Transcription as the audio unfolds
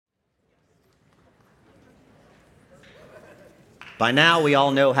By now, we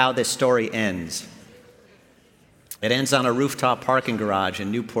all know how this story ends. It ends on a rooftop parking garage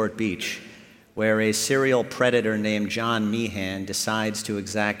in Newport Beach, where a serial predator named John Meehan decides to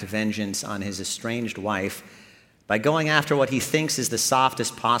exact vengeance on his estranged wife by going after what he thinks is the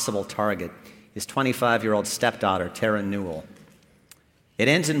softest possible target, his 25-year-old stepdaughter, Tara Newell. It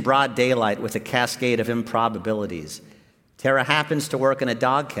ends in broad daylight with a cascade of improbabilities. Tara happens to work in a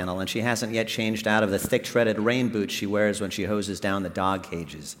dog kennel, and she hasn't yet changed out of the thick-shredded rain boots she wears when she hoses down the dog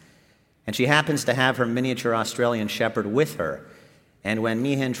cages. And she happens to have her miniature Australian Shepherd with her. And when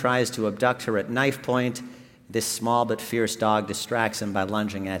Meehan tries to abduct her at knife point, this small but fierce dog distracts him by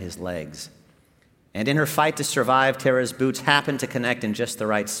lunging at his legs. And in her fight to survive, Tara's boots happen to connect in just the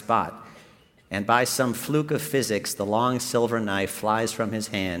right spot. And by some fluke of physics, the long silver knife flies from his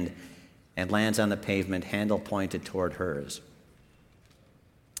hand and lands on the pavement, handle pointed toward hers.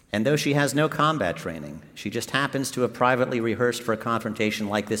 And though she has no combat training, she just happens to have privately rehearsed for a confrontation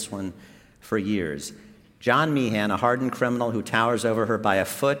like this one for years. John Meehan, a hardened criminal who towers over her by a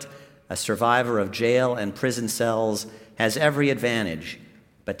foot, a survivor of jail and prison cells, has every advantage,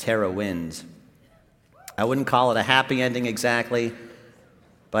 but Tara wins. I wouldn't call it a happy ending exactly,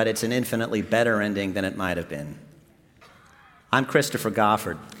 but it's an infinitely better ending than it might have been. I'm Christopher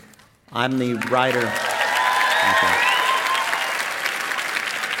Goffard. I'm the writer.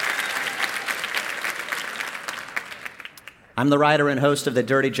 I'm the writer and host of the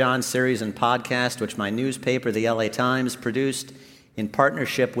Dirty John series and podcast, which my newspaper, the LA Times, produced in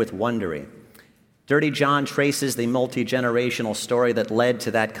partnership with Wondery. Dirty John traces the multi-generational story that led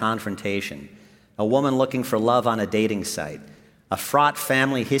to that confrontation. A woman looking for love on a dating site. A fraught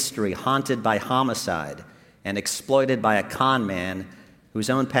family history haunted by homicide and exploited by a con man whose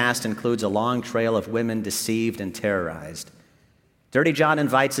own past includes a long trail of women deceived and terrorized. Dirty John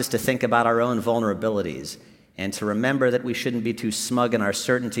invites us to think about our own vulnerabilities and to remember that we shouldn't be too smug in our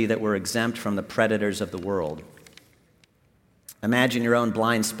certainty that we're exempt from the predators of the world. Imagine your own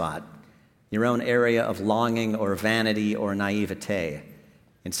blind spot, your own area of longing or vanity or naivete.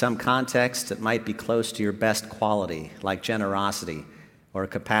 In some context, it might be close to your best quality, like generosity or a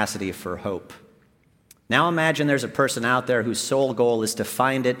capacity for hope. Now imagine there's a person out there whose sole goal is to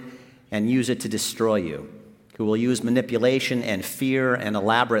find it and use it to destroy you, who will use manipulation and fear and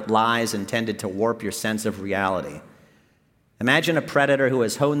elaborate lies intended to warp your sense of reality. Imagine a predator who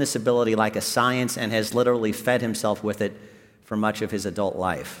has honed this ability like a science and has literally fed himself with it for much of his adult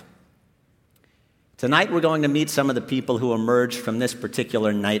life. Tonight we're going to meet some of the people who emerged from this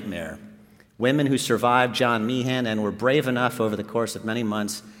particular nightmare, women who survived John Meehan and were brave enough over the course of many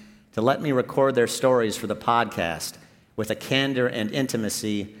months to let me record their stories for the podcast with a candor and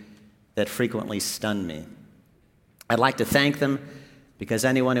intimacy that frequently stunned me. I'd like to thank them because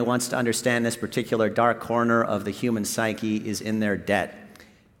anyone who wants to understand this particular dark corner of the human psyche is in their debt.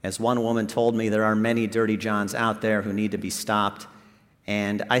 As one woman told me, there are many Dirty Johns out there who need to be stopped,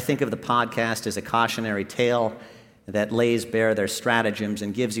 and I think of the podcast as a cautionary tale that lays bare their stratagems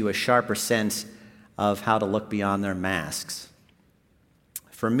and gives you a sharper sense of how to look beyond their masks.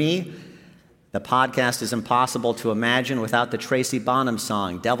 For me, the podcast is impossible to imagine without the Tracy Bonham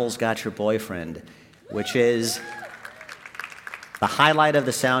song, Devil's Got Your Boyfriend, which is the highlight of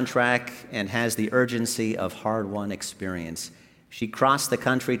the soundtrack and has the urgency of hard-won experience. She crossed the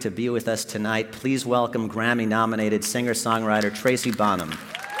country to be with us tonight. Please welcome Grammy-nominated singer-songwriter Tracy Bonham.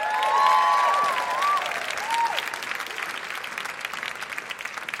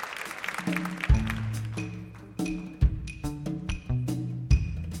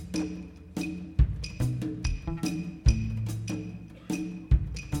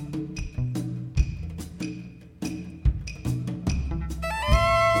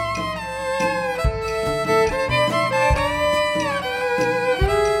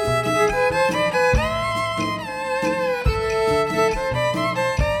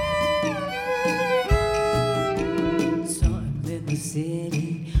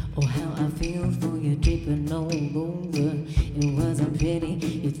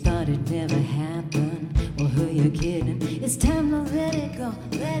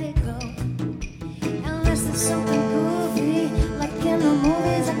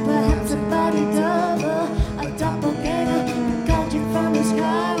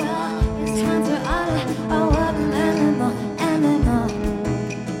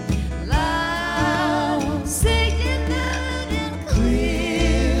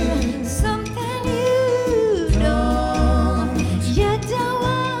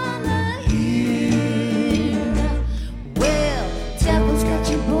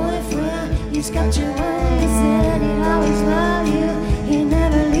 He's got your way, he said he'd always love you. He never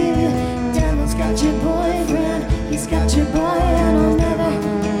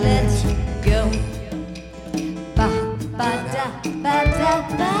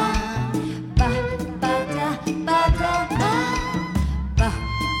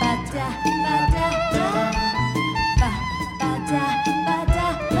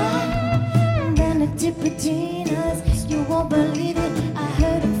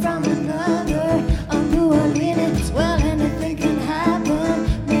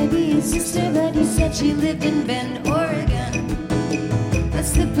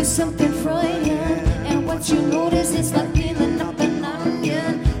something Freudian, and what you notice is like peeling up an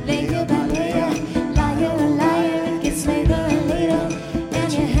onion, layer by layer, liar, it gets later and later,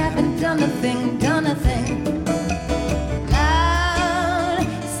 and you haven't done a thing, loud,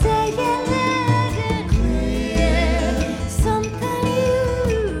 say it loud and clear, something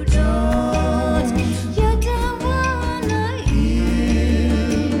you don't wanna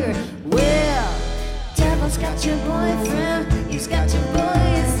hear. Well, devil's got your boyfriend, he's got your boy,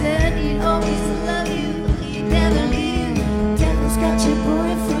 he said he'd always love you, he'd never leave. Devil's got your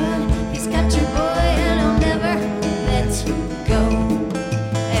boyfriend, he's got your boy, and he'll never let you go.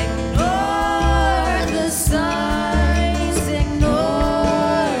 Ignore the signs,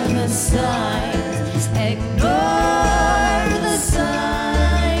 ignore the signs, ignore the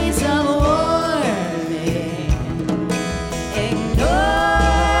signs of warning.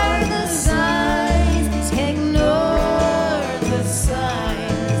 Ignore the signs, ignore the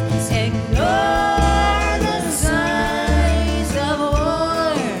signs, ignore the signs of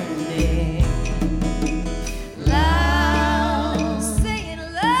warning. Loud, say it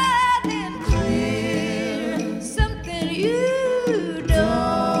loud and clear, something you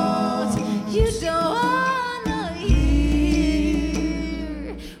don't wanna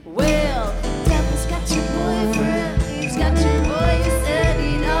hear. Well, devil's got your boyfriend, he's got your boy, he said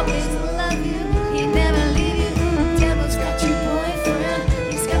he'd always love you, he'd never leave you. Devil's got your boyfriend,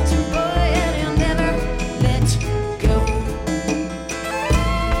 he's got your boy, and he'll never let you go.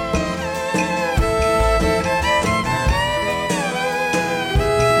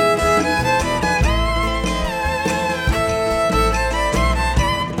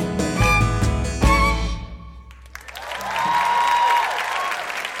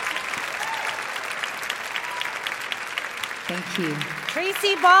 Thank you.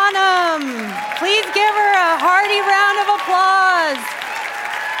 Tracy Bonham. Please give her a hearty round of applause.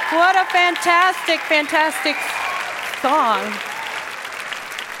 What a fantastic song.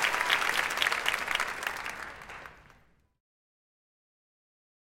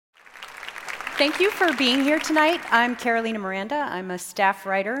 Thank you for being here tonight. I'm Carolina Miranda. I'm a staff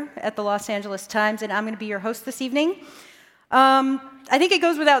writer at the Los Angeles Times, and I'm going to be your host this evening. I think it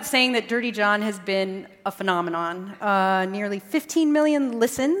goes without saying that Dirty John has been a phenomenon. Nearly 15 million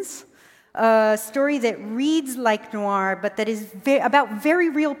listens, a story that reads like noir, but that is about very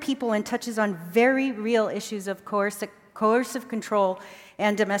real people and touches on very real issues of coercive control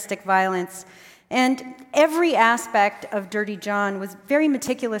and domestic violence. And every aspect of Dirty John was very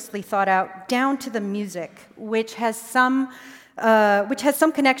meticulously thought out, down to the music, which has some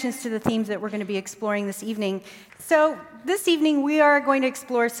connections to the themes that we're going to be exploring this evening. So this evening, we are going to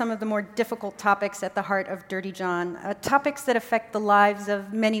explore some of the more difficult topics at the heart of Dirty John, topics that affect the lives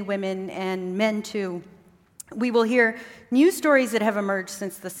of many women and men, too. We will hear news stories that have emerged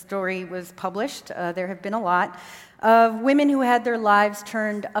since the story was published. There have been a lot of women who had their lives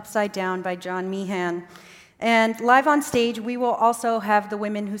turned upside down by John Meehan. And live on stage, we will also have the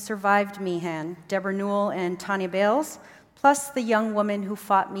women who survived Meehan, Deborah Newell and Tanya Bales, plus the young woman who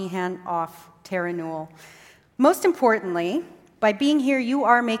fought Meehan off, Tara Newell. Most importantly, by being here, you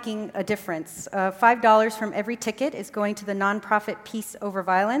are making a difference. $5 from every ticket is going to the nonprofit Peace Over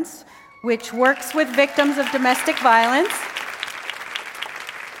Violence, which works with victims of domestic violence.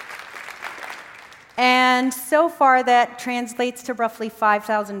 And so far, that translates to roughly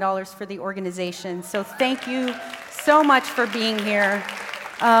 $5,000 for the organization. So thank you so much for being here.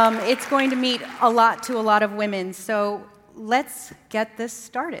 It's going to mean a lot to a lot of women. So let's get this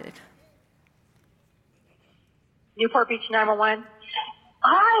started. Newport Beach 911.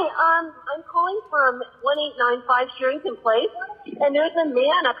 Hi, I'm calling from 1895 Sherrington Place, and there's a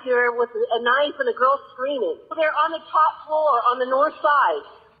man up here with a knife and a girl screaming. They're on the top floor on the north side.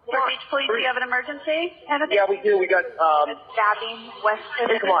 Newport Beach Police, do you have an emergency? Yeah, we do. We got, Stabbing west. Is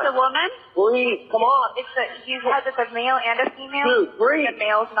Hey, this come on. a woman? breathe. Come on. You had this a male and a female? Dude, breathe. The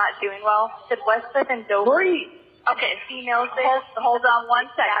male's not doing well. Said Westcliff and Dover. Breathe. Okay, females there. Hold on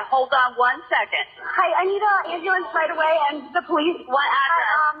 1 second. Hold on 1 second. Hi, I need an ambulance right away, and the police. What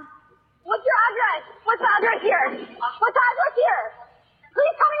address? What's your address? What's the address here? What's the address here?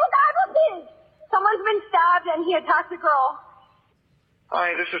 Please tell me what the address is. Someone's been stabbed, and he attacked a girl.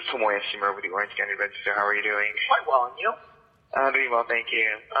 Hi, this is Tomoya Shima with the Orange County Register. How are you doing? Quite well, and you? Doing well, thank you.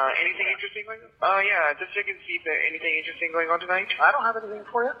 Anything interesting going on? Yeah, just checking to see if there's anything interesting going on tonight. I don't have anything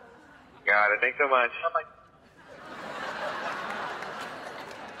for you. Got it. Thanks so much. Bye-bye.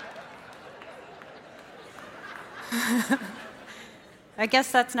 I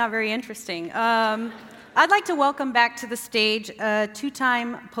guess that's not very interesting. I'd like to welcome back to the stage a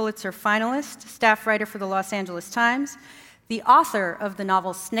two-time Pulitzer finalist, staff writer for the Los Angeles Times, the author of the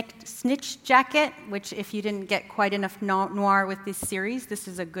novel Snitch Jacket, which if you didn't get quite enough noir with this series, this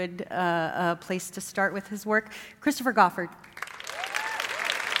is a good place to start with his work. Christopher Goffard.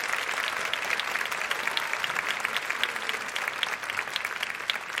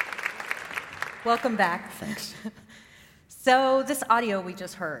 Welcome back. Thanks. So this audio we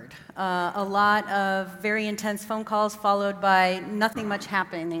just heard, a lot of very intense phone calls followed by nothing much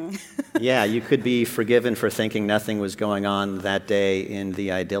happening. Yeah, you could be forgiven for thinking nothing was going on that day in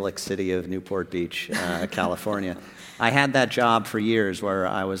the idyllic city of Newport Beach, California. I had that job for years where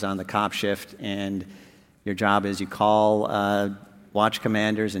I was on the cop shift, and your job is you call watch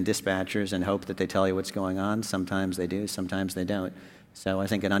commanders and dispatchers and hope that they tell you what's going on. Sometimes they do, sometimes they don't. So I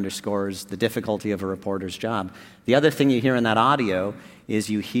think it underscores the difficulty of a reporter's job. The other thing you hear in that audio is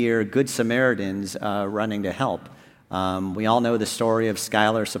you hear Good Samaritans running to help. We all know the story of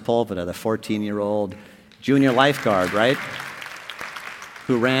Skylar Sepulveda, the 14-year-old junior lifeguard, right?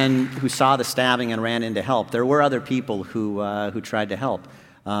 Who saw the stabbing and ran in to help. There were other people who tried to help.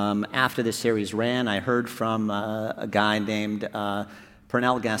 After the series ran, I heard from a guy named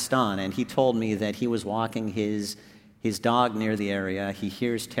Pernell Gaston, and he told me that he was walking his dog near the area. He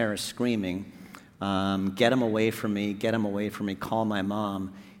hears Tara screaming, get him away from me, get him away from me, call my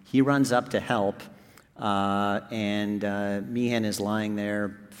mom. He runs up to help, and Meehan is lying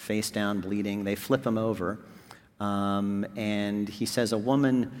there, face down, bleeding. They flip him over, and he says, a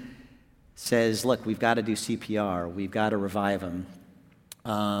woman says, look, we've got to do CPR, we've got to revive him.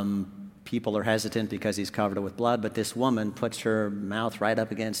 People are hesitant because he's covered with blood, but this woman puts her mouth right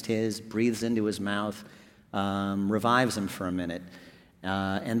up against his, breathes into his mouth, revives him for a minute,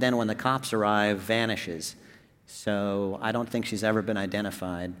 and then when the cops arrive, vanishes. So I don't think she's ever been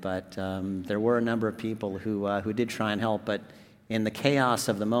identified, but there were a number of people who did try and help, but in the chaos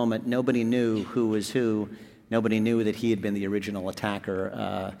of the moment, nobody knew who was who. Nobody knew that he had been the original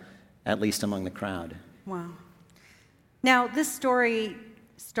attacker, at least among the crowd. Wow. Now, this story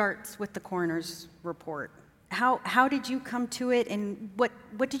starts with the coroner's report. How did you come to it, and what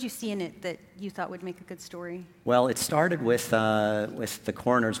did you see in it that you thought would make a good story? Well, it started with the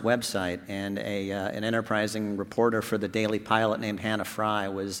coroner's website, and an enterprising reporter for the Daily Pilot named Hannah Fry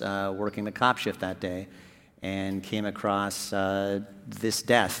was working the cop shift that day and came across this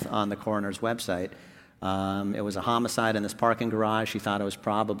death on the coroner's website. It was a homicide in this parking garage. She thought it was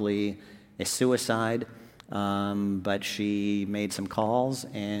probably a suicide, but she made some calls,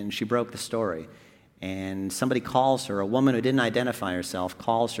 and she broke the story. And somebody calls her, a woman who didn't identify herself,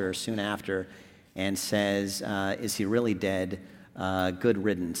 calls her soon after and says, is he really dead? Good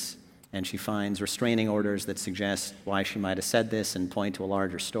riddance. And she finds restraining orders that suggest why she might have said this and point to a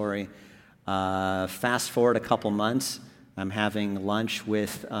larger story. Fast forward a couple months, I'm having lunch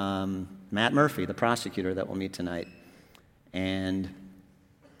with Matt Murphy, the prosecutor that we'll meet tonight. And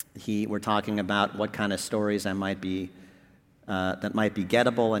we're talking about what kind of stories that might be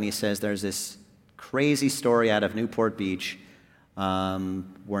gettable, and he says there's this crazy story out of Newport Beach.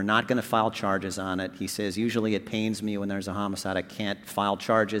 We're not going to file charges on it. He says, usually it pains me when there's a homicide. I can't file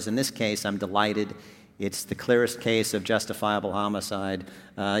charges. In this case, I'm delighted. It's the clearest case of justifiable homicide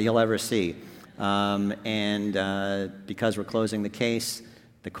you'll ever see. Because we're closing the case,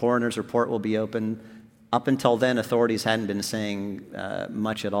 the coroner's report will be open. Up until then, authorities hadn't been saying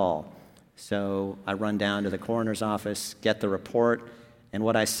much at all. So I run down to the coroner's office, get the report, and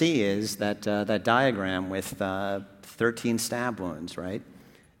what I see is that diagram with 13 stab wounds, right?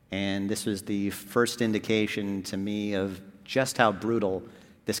 And this was the first indication to me of just how brutal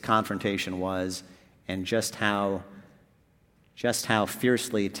this confrontation was and just how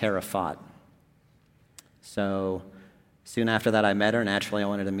fiercely Tara fought. So soon after that, I met her. Naturally, I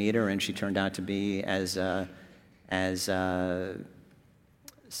wanted to meet her, and she turned out to be as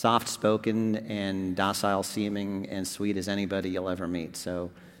soft-spoken and docile-seeming and sweet as anybody you'll ever meet.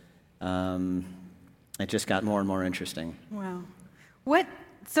 So it just got more and more interesting. Wow.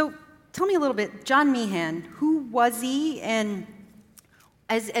 So tell me a little bit, John Meehan, who was he? And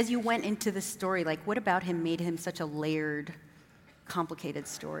as you went into the story, like, what about him made him such a layered, complicated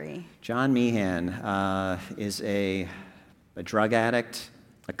story? John Meehan is a drug addict,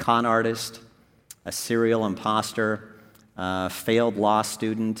 a con artist, a serial imposter, failed law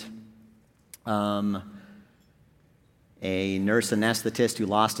student, a nurse anesthetist who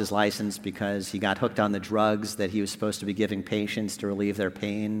lost his license because he got hooked on the drugs that he was supposed to be giving patients to relieve their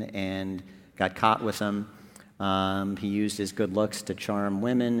pain and got caught with them. He used his good looks to charm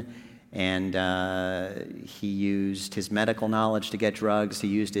women, and he used his medical knowledge to get drugs. He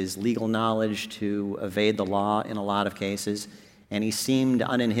used his legal knowledge to evade the law in a lot of cases, and he seemed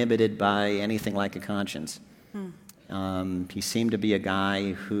uninhibited by anything like a conscience. He seemed to be a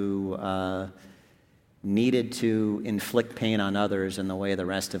guy who needed to inflict pain on others in the way the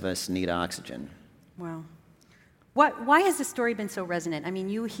rest of us need oxygen. Wow. Why has this story been so resonant? I mean,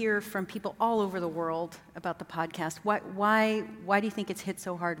 you hear from people all over the world about the podcast. Why do you think it's hit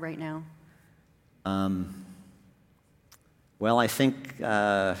so hard right now? Well, I think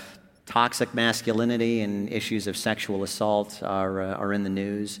toxic masculinity and issues of sexual assault are in the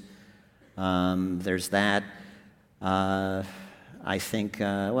news. There's that. I think,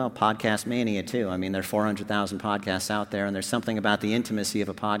 podcast mania too. I mean, there are 400,000 podcasts out there, and there's something about the intimacy of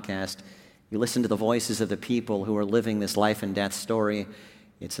a podcast. You listen to the voices of the people who are living this life and death story.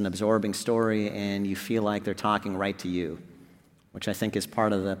 It's an absorbing story, and you feel like they're talking right to you, which I think is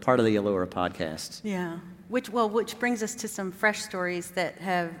part of the allure of podcasts. Yeah. Which brings us to some fresh stories that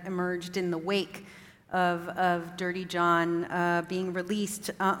have emerged in the wake of Dirty John being released.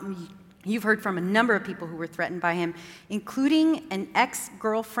 You've heard from a number of people who were threatened by him, including an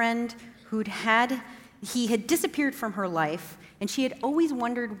ex-girlfriend he had disappeared from her life, and she had always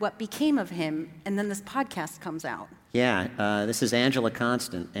wondered what became of him, and then this podcast comes out. Yeah, this is Angela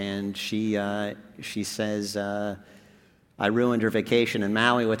Constant, and she says, I ruined her vacation in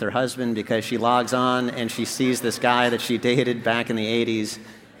Maui with her husband because she logs on and she sees this guy that she dated back in the 80s,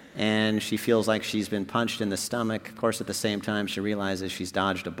 and she feels like she's been punched in the stomach. Of course, at the same time, she realizes she's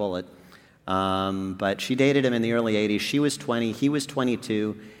dodged a bullet. But she dated him in the early 80s. She was 20, he was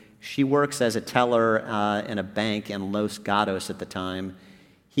 22. She works as a teller in a bank in Los Gatos at the time.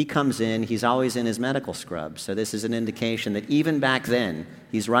 He comes in, he's always in his medical scrub. So this is an indication that even back then,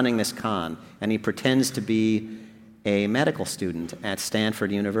 he's running this con, and he pretends to be a medical student at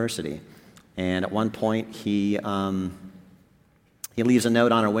Stanford University. And at one point, he leaves a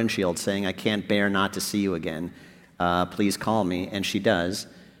note on her windshield saying, I can't bear not to see you again. Please call me. And she does.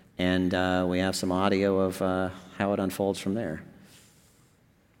 And we have some audio of how it unfolds from there.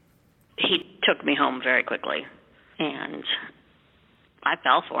 He took me home very quickly, and I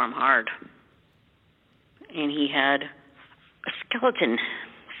fell for him hard. And he had a skeleton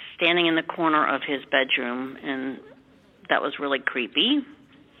standing in the corner of his bedroom, and that was really creepy.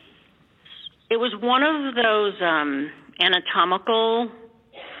 It was one of those anatomical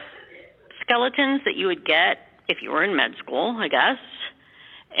skeletons that you would get if you were in med school, I guess.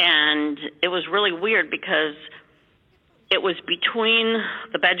 And it was really weird because it was between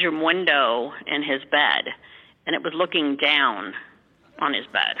the bedroom window and his bed, and it was looking down on his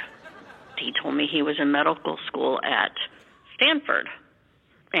bed. He told me he was in medical school at Stanford.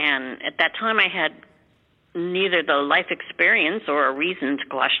 And at that time, I had neither the life experience or a reason to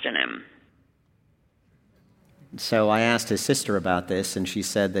question him. So I asked his sister about this, and she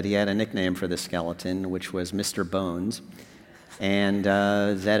said that he had a nickname for the skeleton, which was Mr. Bones, and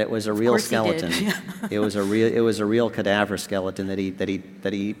that it was a real skeleton. It was a real cadaver skeleton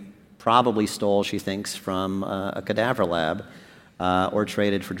that he probably stole, she thinks, from a cadaver lab or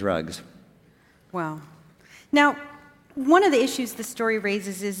traded for drugs. Wow. Now, one of the issues the story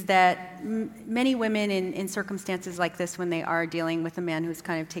raises is that many women in circumstances like this, when they are dealing with a man who's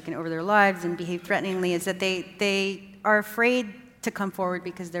kind of taken over their lives and behaved threateningly, is that they are afraid to come forward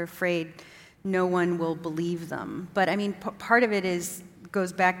because they're afraid no one will believe them. But I mean, part of it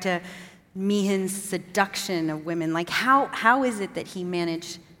goes back to Meehan's seduction of women. Like, how is it that he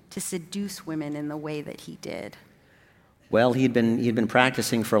managed to seduce women in the way that he did? Well, he'd been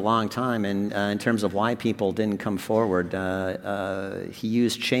practicing for a long time, and in terms of why people didn't come forward, he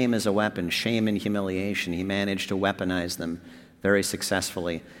used shame as a weapon, shame and humiliation. He managed to weaponize them very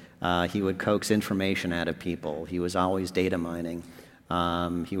successfully. He would coax information out of people. He was always data mining.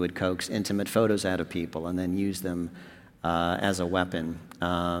 He would coax intimate photos out of people and then use them as a weapon.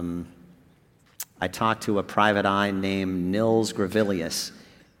 I talked to a private eye named Nils Gravilius,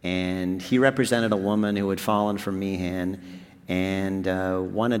 and he represented a woman who had fallen for Meehan and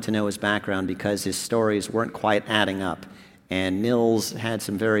wanted to know his background because his stories weren't quite adding up. And Nils had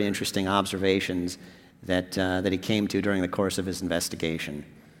some very interesting observations that he came to during the course of his investigation.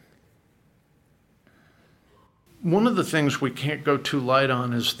 One of the things we can't go too light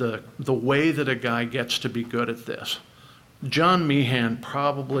on is the way that a guy gets to be good at this. John Meehan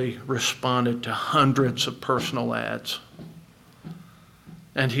probably responded to hundreds of personal ads,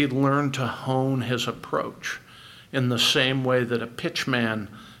 and he learned to hone his approach in the same way that a pitchman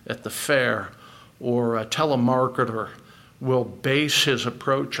at the fair or a telemarketer will base his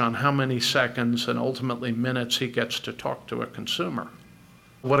approach on how many seconds and ultimately minutes he gets to talk to a consumer.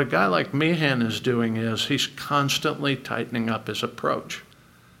 What a guy like Meehan is doing is he's constantly tightening up his approach.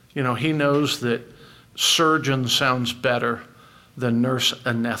 You know, he knows that surgeon sounds better than nurse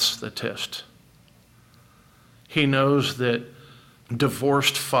anesthetist. He knows that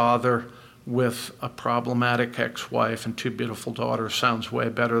divorced father with a problematic ex-wife and 2 beautiful daughters sounds way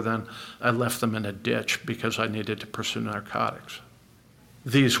better than I left them in a ditch because I needed to pursue narcotics.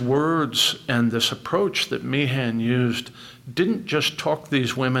 These words and this approach that Meehan used didn't just talk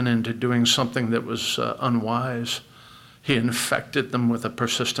these women into doing something that was unwise. He infected them with a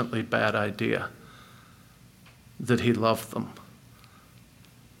persistently bad idea that he loved them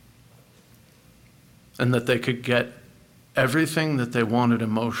and that they could get everything that they wanted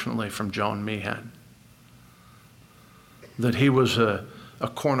emotionally from John Meehan. That he was a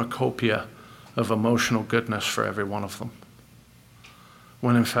cornucopia of emotional goodness for every one of them.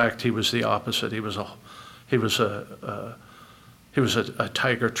 When in fact he was the opposite. He was a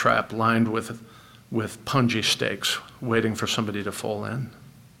tiger trap lined with punji stakes, waiting for somebody to fall in.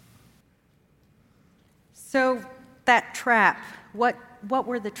 So that trap, what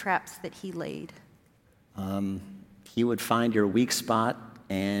were the traps that he laid? He would find your weak spot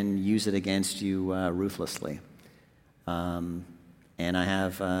and use it against you ruthlessly. And I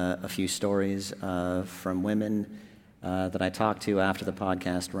have a few stories from women that I talked to after the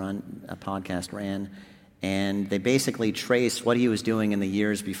podcast ran, and they basically trace what he was doing in the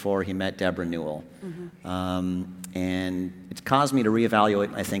years before he met Deborah Newell. And it's caused me to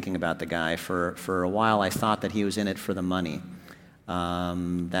reevaluate my thinking about the guy. For a while, I thought that he was in it for the money.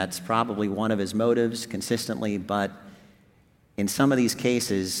 That's probably one of his motives consistently, but in some of these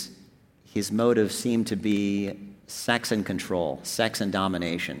cases, his motive seemed to be sex and control, sex and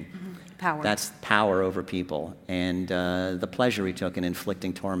domination. Power. That's power over people, and the pleasure he took in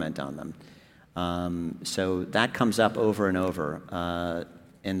inflicting torment on them. So that comes up over and over.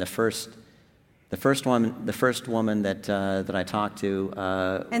 In the first woman that I talked to.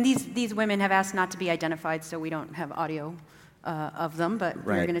 And these women have asked not to be identified, so we don't have audio of them, but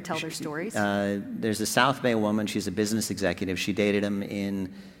Right. they're going to tell their stories. There's a South Bay woman. She's a business executive. She dated him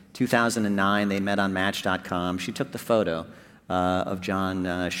in 2009. They met on Match.com. She took the photo of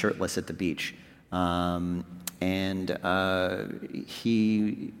John shirtless at the beach. And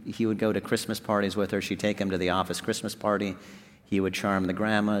he would go to Christmas parties with her. She'd take him to the office Christmas party. He would charm the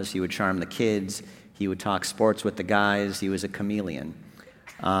grandmas. He would charm the kids. He would talk sports with the guys. He was a chameleon.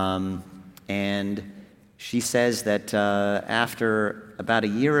 And she says that after about a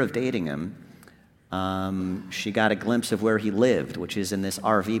year of dating him, she got a glimpse of where he lived, which is in this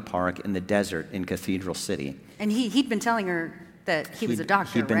RV park in the desert in Cathedral City. And he'd been telling her that he was a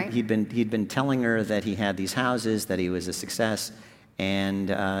doctor, right? He'd been telling her that he had these houses, that he was a success,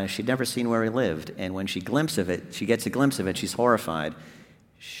 and she'd never seen where he lived. And when she gets a glimpse of it, she's horrified.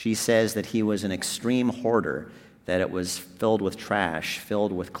 She says that he was an extreme hoarder, that it was filled with trash,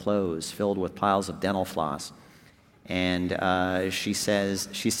 filled with clothes, filled with piles of dental floss. And she says,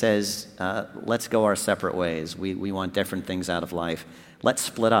 let's go our separate ways. We want different things out of life. Let's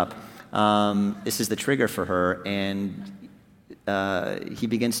split up. This is the trigger for her, and he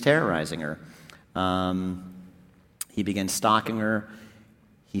begins terrorizing her. He begins stalking her.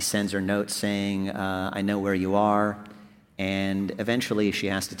 He sends her notes saying, I know where you are. And eventually she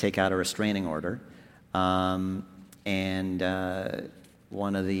has to take out a restraining order. One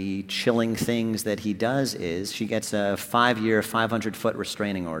of the chilling things that he does is she gets a 5-year, 500-foot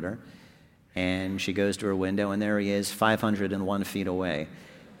restraining order, and she goes to her window, and there he is, 501 feet away.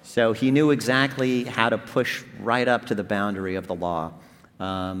 So he knew exactly how to push right up to the boundary of the law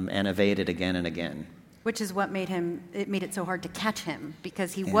and evade it again and again. Which is what made it so hard to catch him,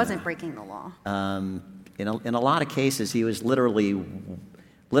 because he wasn't breaking the law. In a lot of cases, he was literally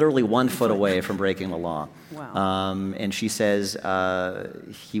 1 foot away from breaking the law. Wow. And she says,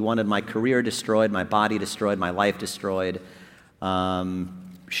 he wanted my career destroyed, my body destroyed, my life destroyed.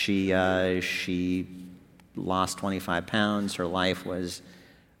 She lost 25 pounds. Her life was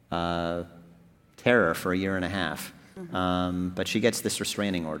terror for a year and a half. But she gets this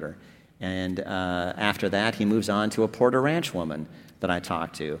restraining order. And after that, he moves on to a Porter Ranch woman that I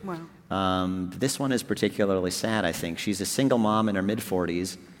talked to. Wow. This one is particularly sad, I think. She's a single mom in her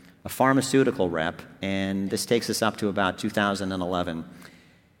mid-40s, a pharmaceutical rep, and this takes us up to about 2011.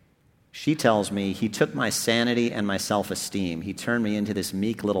 She tells me, he took my sanity and my self-esteem. He turned me into this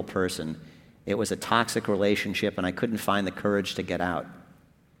meek little person. It was a toxic relationship, and I couldn't find the courage to get out.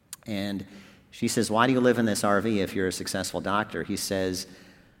 And she says, why do you live in this RV if you're a successful doctor? He says,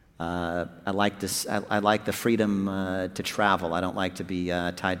 I like the freedom to travel. I don't like to be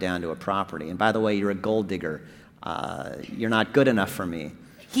tied down to a property. And by the way, you're a gold digger. You're not good enough for me.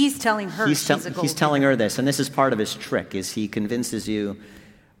 He's telling her she's a gold He's telling her this, and this is part of his trick, is he convinces you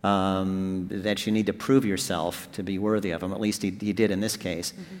that you need to prove yourself to be worthy of him. At least he did in this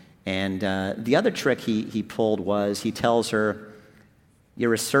case. And the other trick he pulled was he tells her,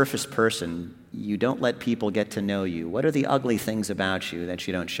 you're a surface person. You don't let people get to know you. What are the ugly things about you that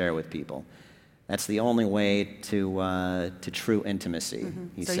you don't share with people? That's the only way to true intimacy,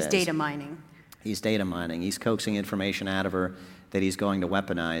 he So says. he's data mining. He's data mining. He's coaxing information out of her that he's going to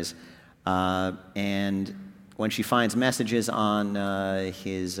weaponize. And when she finds messages on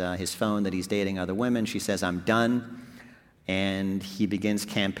his phone that he's dating other women, she says, I'm done. And he begins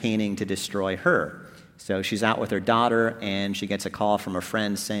campaigning to destroy her. So she's out with her daughter, and she gets a call from a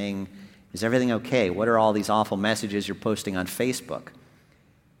friend saying, is everything okay? What are all these awful messages you're posting on Facebook?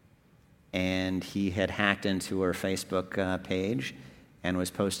 And he had hacked into her Facebook page and was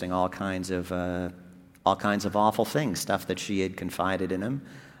posting all kinds of awful things, stuff that she had confided in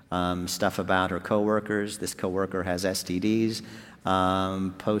him, stuff about her coworkers. This coworker has STDs.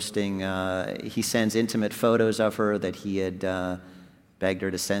 He sends intimate photos of her that he had begged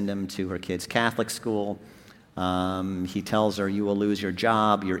her to send him to her kid's Catholic school. He tells her, you will lose your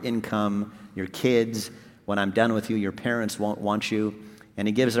job, your income, your kids. When I'm done with you, your parents won't want you. And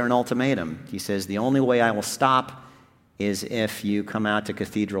he gives her an ultimatum. He says, the only way I will stop is if you come out to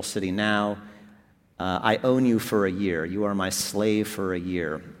Cathedral City now. I own you for a year. You are my slave for a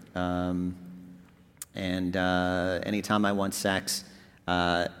year. And anytime I want sex,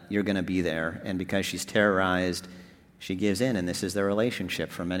 you're going to be there. And because she's terrorized, she gives in, and this is their relationship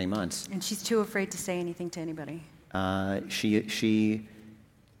for many months. And she's too afraid to say anything to anybody. She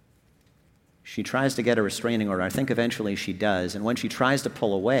tries to get a restraining order. I think eventually she does. And when she tries to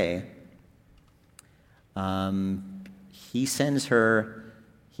pull away, he sends her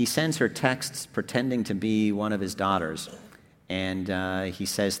texts pretending to be one of his daughters. And he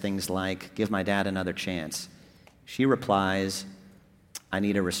says things like, give my dad another chance. She replies, I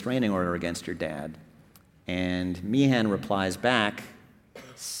need a restraining order against your dad. And Meehan replies back,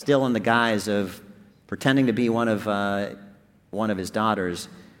 still in the guise of pretending to be one of his daughters,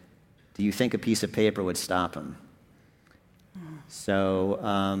 do you think a piece of paper would stop him?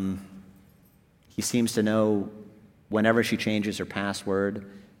 So he seems to know whenever she changes her password,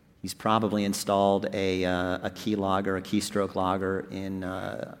 he's probably installed a key logger, a keystroke logger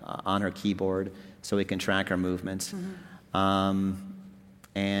on her keyboard so he can track her movements. And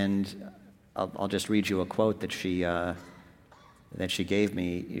I'll just read you a quote that she gave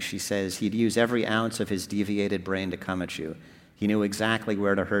me. She says, he'd use every ounce of his deviated brain to come at you. He knew exactly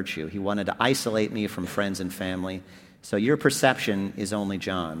where to hurt you. He wanted to isolate me from friends and family. So your perception is only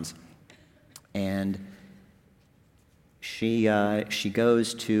John's. And she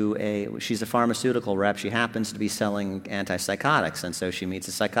goes to she's a pharmaceutical rep. She happens to be selling antipsychotics, and so she meets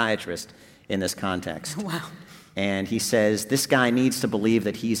a psychiatrist in this context. Wow. And he says, this guy needs to believe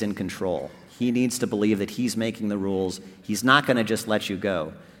that he's in control. He needs to believe that he's making the rules. He's not going to just let you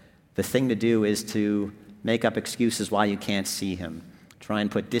go. The thing to do is to make up excuses why you can't see him. Try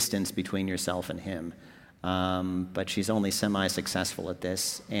and put distance between yourself and him. But she's only semi-successful at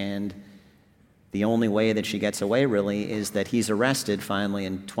this. And the only way that she gets away, really, is that he's arrested finally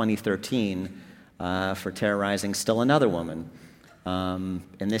in 2013 for terrorizing still another woman. And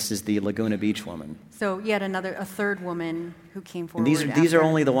this is the Laguna Beach woman. So yet a third woman who came forward. And these are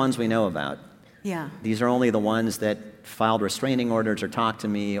only the ones we know about. Yeah. These are only the ones that filed restraining orders or talked to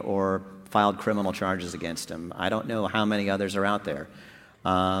me or filed criminal charges against him. I don't know how many others are out there.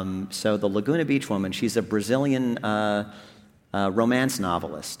 So the Laguna Beach woman, she's a Brazilian romance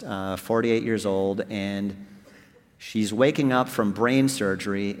novelist, 48 years old, and she's waking up from brain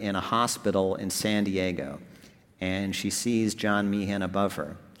surgery in a hospital in San Diego. And she sees John Meehan above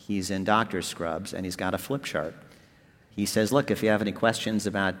her. He's in doctor's scrubs, and he's got a flip chart. He says, look, if you have any questions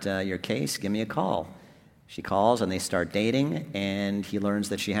about your case, give me a call. She calls, and they start dating, and he learns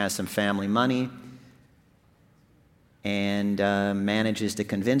that she has some family money and manages to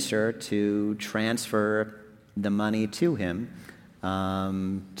convince her to transfer the money to him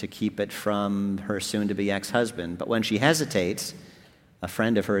to keep it from her soon-to-be ex-husband. But when she hesitates, a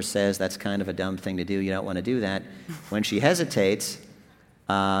friend of hers says, that's kind of a dumb thing to do. You don't want to do that. When she hesitates,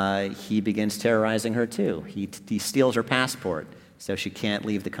 he begins terrorizing her too. He steals her passport so she can't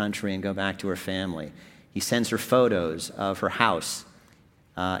leave the country and go back to her family. He sends her photos of her house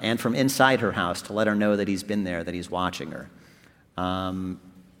and from inside her house to let her know that he's been there, that he's watching her.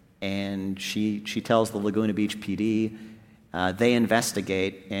 And she tells the Laguna Beach PD. They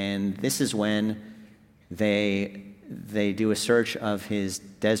investigate, and this is when they do a search of his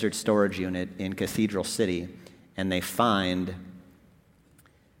desert storage unit in Cathedral City, and they find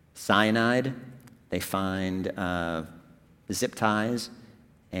cyanide, they find zip ties,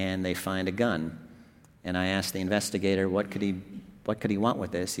 and they find a gun. And I asked the investigator, what could he want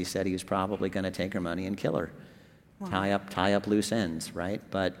with this? He said he was probably going to take her money and kill her. Wow. Tie up loose ends, right?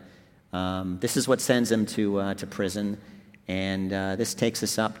 But this is what sends him to prison, and this takes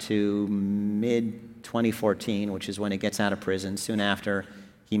us up to mid-2014, which is when he gets out of prison. Soon after,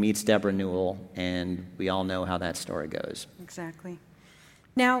 he meets Deborah Newell, and we all know how that story goes. Exactly.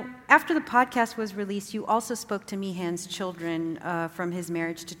 Now, after the podcast was released, you also spoke to Meehan's children from his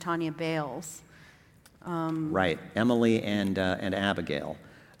marriage to Tanya Bales. Right, Emily and Abigail.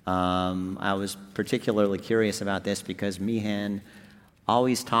 I was particularly curious about this because Meehan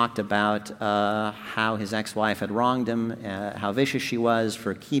always talked about how his ex-wife had wronged him, how vicious she was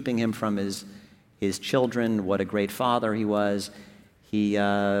for keeping him from his children, what a great father he was. He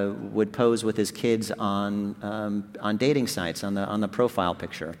would pose with his kids on dating sites, on the profile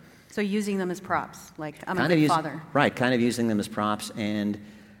picture. So using them as props, like I'm a good father. Right, kind of using them as props. And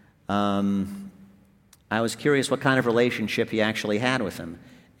I was curious what kind of relationship he actually had with them.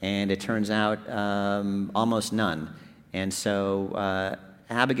 And it turns out almost none. And so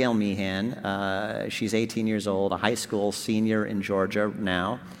Abigail Meehan, she's 18 years old, a high school senior in Georgia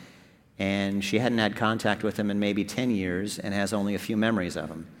now. And she hadn't had contact with him in maybe 10 years and has only a few memories of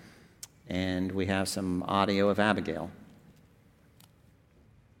him. And we have some audio of Abigail.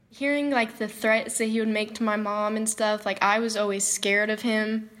 Hearing, like, the threats that he would make to my mom and stuff, like, I was always scared of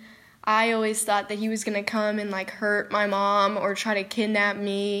him. I always thought that he was going to come and, like, hurt my mom or try to kidnap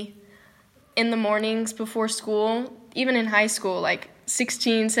me in the mornings before school. Even in high school, like,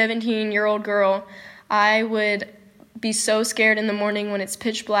 16, 17-year-old girl, I would be so scared in the morning when it's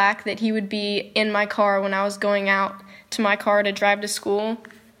pitch black that he would be in my car when I was going out to my car to drive to school.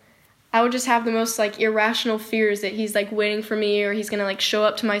 I would just have the most, like, irrational fears that he's, like, waiting for me or he's going to, like, show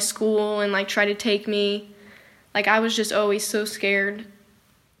up to my school and, like, try to take me. Like, I was just always so scared.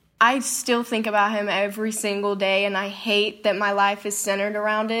 I still think about him every single day, and I hate that my life is centered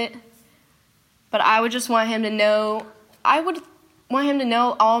around it. But I would just want him to know,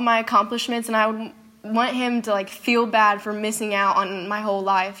 all my accomplishments, and I would want him to, like, feel bad for missing out on my whole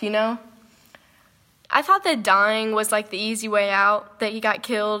life, you know? I thought that dying was, like, the easy way out, that he got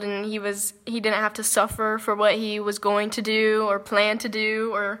killed and he didn't have to suffer for what he was going to do or plan to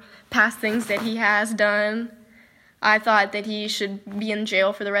do or past things that he has done. I thought that he should be in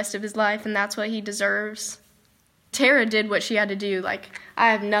jail for the rest of his life, and that's what he deserves. Tara did what she had to do. Like,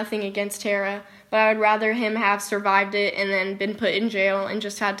 I have nothing against Tara, but I would rather him have survived it and then been put in jail and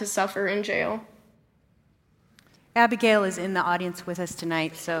just had to suffer in jail. Abigail is in the audience with us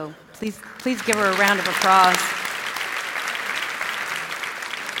tonight, so please give her a round of applause.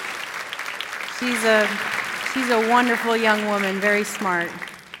 She's a wonderful young woman, very smart.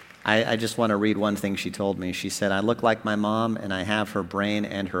 I just want to read one thing she told me. She said, I look like my mom, and I have her brain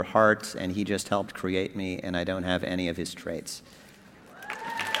and her heart, and he just helped create me, and I don't have any of his traits.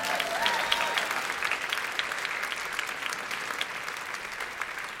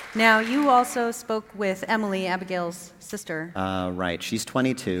 Now, you also spoke with Emily, Abigail's sister. Right. She's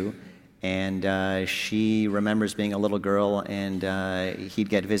 22, and she remembers being a little girl, and he'd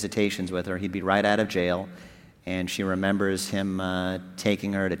get visitations with her. He'd be right out of jail, and she remembers him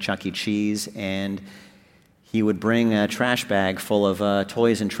taking her to Chuck E. Cheese, and he would bring a trash bag full of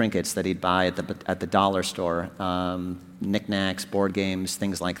toys and trinkets that he'd buy at the dollar store, knickknacks, board games,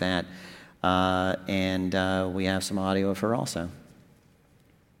 things like that. And we have some audio of her also.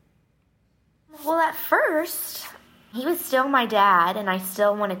 Well, at first, he was still my dad, and I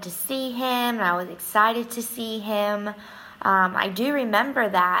still wanted to see him, and I was excited to see him. I do remember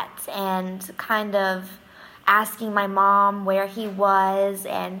that, and kind of asking my mom where he was,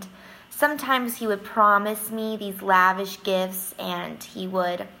 and sometimes he would promise me these lavish gifts, and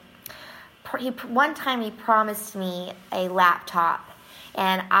one time he promised me a laptop,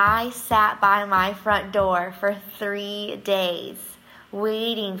 and I sat by my front door for 3 days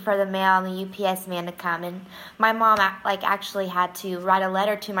waiting for the mail and the UPS man to come. And my mom actually had to write a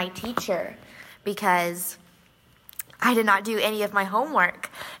letter to my teacher because I did not do any of my homework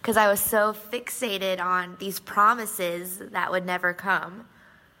because I was so fixated on these promises that would never come.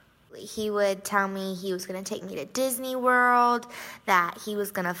 He would tell me he was going to take me to Disney World, that he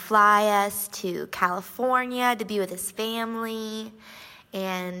was going to fly us to California to be with his family,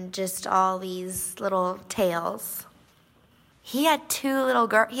 and just all these little tales. He had two little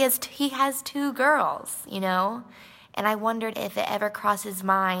girls. He has 2 girls, you know? And I wondered if it ever crossed his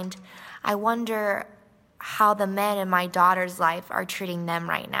mind. I wonder how the men in my daughter's life are treating them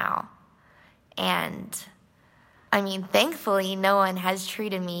right now. And, I mean, thankfully, no one has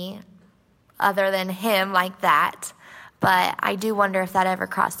treated me other than him like that. but I do wonder if that ever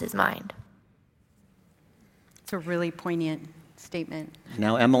crossed his mind. It's a really poignant statement.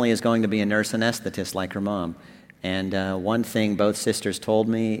 Now, Emily is going to be a nurse anesthetist like her mom. And one thing both sisters told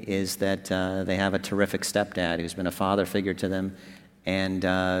me is that they have a terrific stepdad who's been a father figure to them. And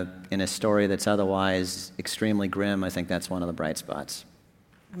in a story that's otherwise extremely grim, I think that's one of the bright spots.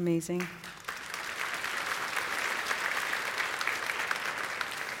 Amazing.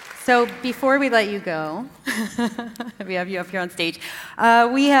 So before we let you go, we have you up here on stage.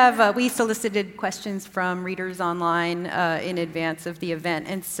 We solicited questions from readers online in advance of the event,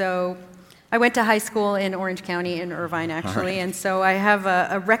 and so I went to high school in Orange County in Irvine, actually, right. And so I have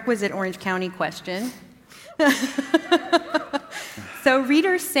a requisite Orange County question. So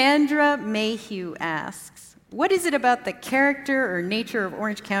reader Sandra Mayhew asks, what is it about the character or nature of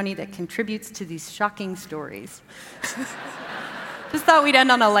Orange County that contributes to these shocking stories? Just thought we'd end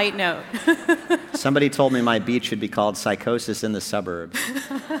on a light note. Somebody told me my beat should be called Psychosis in the Suburbs.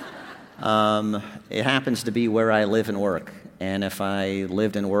 It happens to be where I live and work. And if I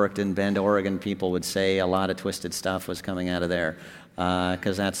lived and worked in Bend, Oregon, people would say a lot of twisted stuff was coming out of there,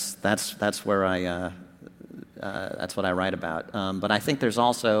 because that's where that's what I write about. But I think there's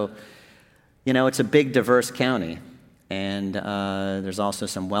also, it's a big, diverse county, and there's also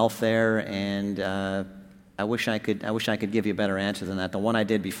some wealth there, and I wish I could give you a better answer than that. The one I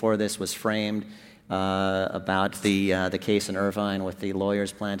did before this was framed about the case in Irvine with the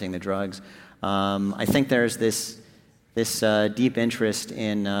lawyers planting the drugs. I think there's this deep interest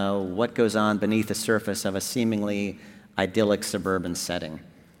in what goes on beneath the surface of a seemingly idyllic suburban setting.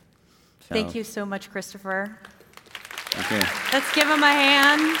 So, Thank you so much, Christopher. Thank you. Let's give him a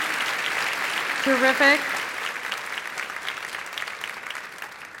hand. Terrific.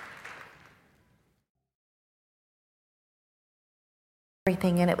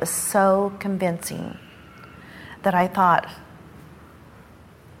 Everything, and it was so convincing that I thought,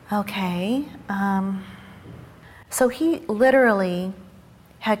 okay. So he literally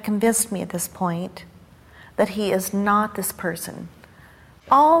had convinced me at this point that he is not this person.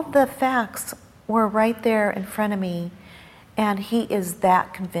 All the facts were right there in front of me, and he is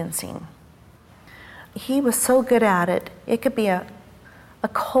that convincing. He was so good at it. It could be a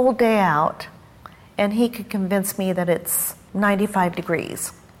cold day out, and he could convince me that it's 95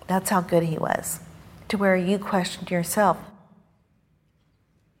 degrees. That's how good he was, to where you questioned yourself.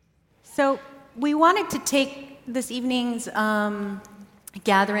 So we wanted to take this evening's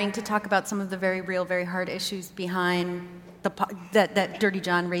gathering to talk about some of the very real, very hard issues behind that Dirty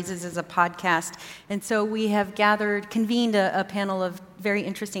John raises as a podcast. And so we have convened a panel of very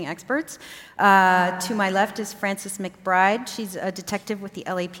interesting experts. To my left is Frances McBride. She's a detective with the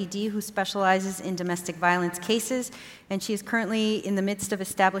LAPD who specializes in domestic violence cases, and she is currently in the midst of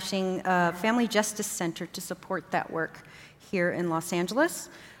establishing a family justice center to support that work here in Los Angeles.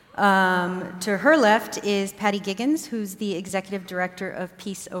 To her left is Patty Giggins, who's the executive director of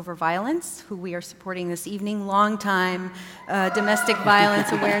Peace Over Violence, who we are supporting this evening. Longtime domestic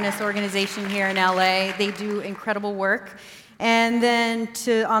violence awareness organization here in LA. They do incredible work. And then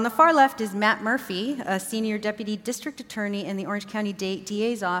on the far left is Matt Murphy, a senior deputy district attorney in the Orange County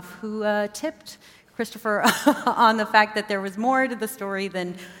DA's office, who tipped Christopher on the fact that there was more to the story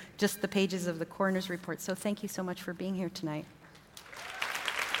than just the pages of the coroner's report. So thank you so much for being here tonight.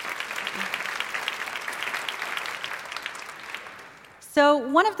 So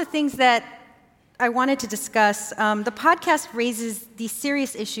one of the things that I wanted to discuss, the podcast raises these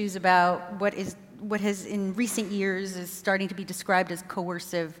serious issues about what has in recent years is starting to be described as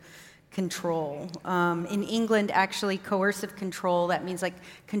coercive control. In England, actually, coercive control, that means like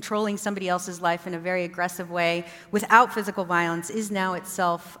controlling somebody else's life in a very aggressive way without physical violence, is now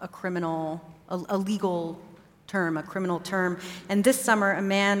itself a legal term, a criminal term. And this summer, a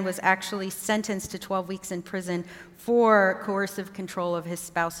man was actually sentenced to 12 weeks in prison for coercive control of his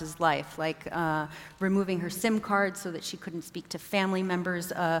spouse's life, like removing her SIM card so that she couldn't speak to family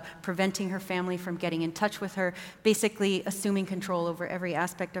members, preventing her family from getting in touch with her, basically assuming control over every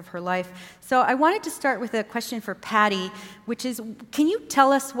aspect of her life. So I wanted to start with a question for Patty, which is, can you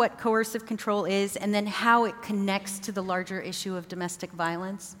tell us what coercive control is and then how it connects to the larger issue of domestic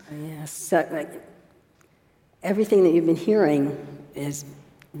violence? Yes. Everything that you've been hearing is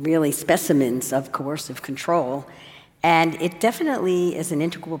really specimens of coercive control. And it definitely is an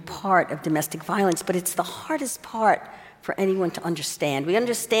integral part of domestic violence, but it's the hardest part for anyone to understand. We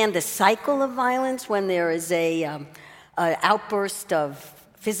understand the cycle of violence when there is an outburst of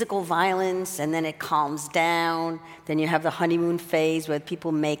physical violence, and then it calms down. Then you have the honeymoon phase where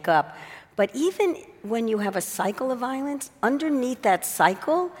people make up. But even when you have a cycle of violence, underneath that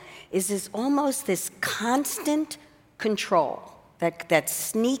cycle is almost this constant control, that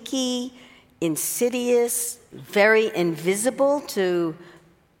sneaky, insidious, very invisible to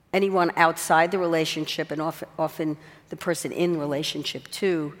anyone outside the relationship, and often the person in relationship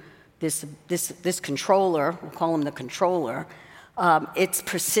to this controller, we'll call him the controller. It's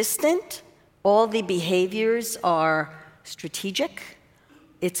persistent. All the behaviors are strategic.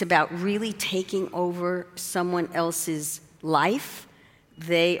 It's about really taking over someone else's life.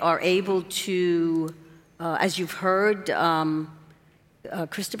 They are able to, as you've heard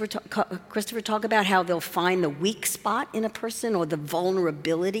Christopher talk about how they'll find the weak spot in a person or the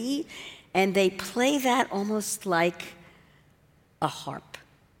vulnerability, and they play that almost like a harp.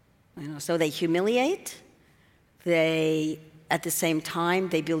 So they humiliate. At the same time,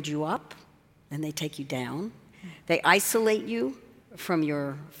 they build you up and they take you down. They isolate you from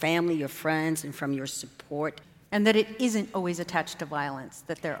your family, your friends, and from your support. And that it isn't always attached to violence,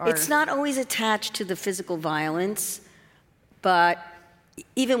 that there are... It's not always attached to the physical violence, but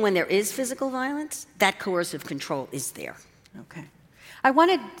even when there is physical violence, that coercive control is there. Okay.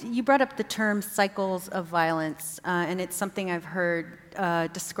 You brought up the term cycles of violence, and it's something I've heard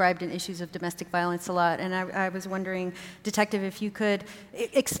described in issues of domestic violence a lot, and I was wondering, Detective, if you could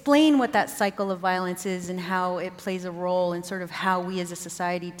explain what that cycle of violence is and how it plays a role in sort of how we as a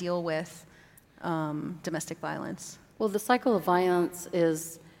society deal with domestic violence. Well, the cycle of violence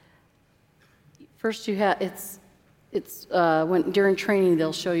is, first you have, when during training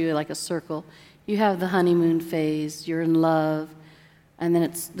they'll show you like a circle. You have the honeymoon phase, you're in love, and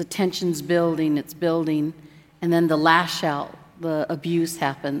then the tension's building, and then the lash out, the abuse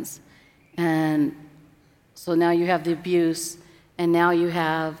happens. And so now you have the abuse, and now you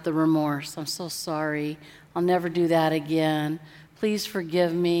have the remorse. I'm so sorry. I'll never do that again. Please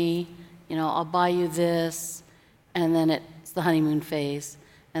forgive me. I'll buy you this. And then it's the honeymoon phase.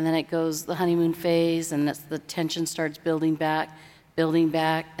 And then it goes the honeymoon phase, and the tension starts building back,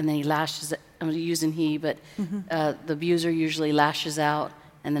 and then he lashes it. I'm using he, but the abuser usually lashes out,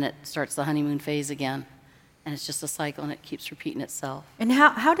 and then it starts the honeymoon phase again. And it's just a cycle, and it keeps repeating itself. And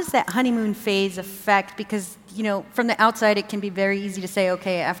how does that honeymoon phase affect? Because, from the outside, it can be very easy to say,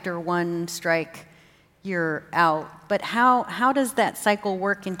 okay, after one strike, you're out. But how does that cycle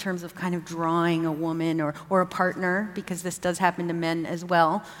work in terms of kind of drawing a woman or a partner, because this does happen to men as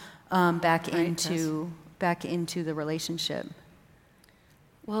well, back into the relationship?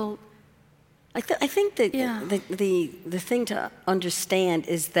 Well, I think that the thing to understand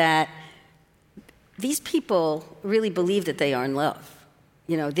is that these people really believe that they are in love.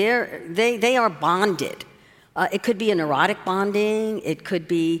 They are bonded. It could be an erotic bonding. It could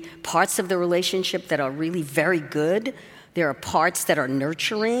be parts of the relationship that are really very good. There are parts that are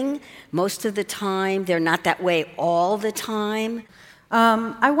nurturing. Most of the time, they're not that way all the time.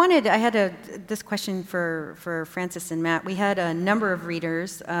 I had this question for Francis and Matt. We had a number of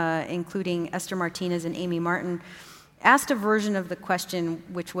readers, including Esther Martinez and Amy Martin, asked a version of the question,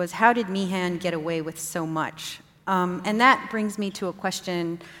 which was, how did Meehan get away with so much? And that brings me to a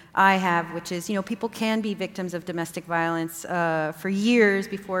question I have, which is, people can be victims of domestic violence for years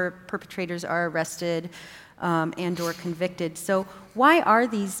before perpetrators are arrested and or convicted. So why are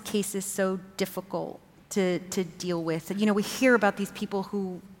these cases so difficult to deal with? We hear about these people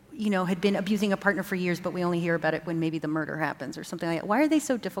who, had been abusing a partner for years, but we only hear about it when maybe the murder happens or something like that. Why are they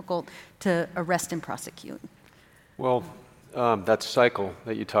so difficult to arrest and prosecute? Well, that cycle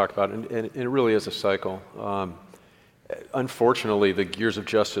that you talk about, and it really is a cycle. Unfortunately, the gears of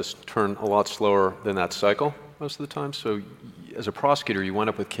justice turn a lot slower than that cycle most of the time. So as a prosecutor, you wind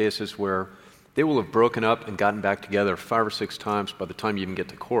up with cases where they will have broken up and gotten back together 5 or 6 times by the time you even get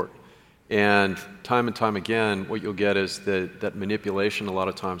to court. And time again, what you'll get is that manipulation a lot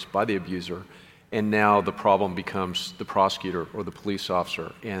of times by the abuser, and now the problem becomes the prosecutor or the police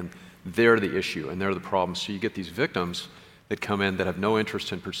officer, and they're the issue, and they're the problem. So you get these victims that come in that have no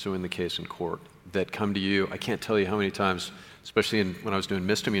interest in pursuing the case in court, that come to you. I can't tell you how many times, especially when I was doing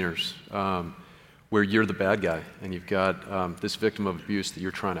misdemeanors, where you're the bad guy, and you've got this victim of abuse that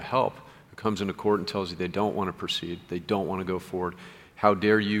you're trying to help, who comes into court and tells you they don't want to proceed, they don't want to go forward. How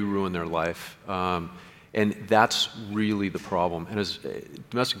dare you ruin their life? And that's really the problem. And as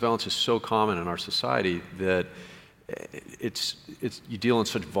domestic violence is so common in our society that you deal in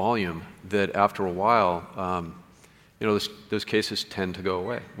such volume that after a while, those cases tend to go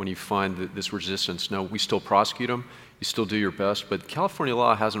away when you find this resistance. Now, we still prosecute them, you still do your best, but California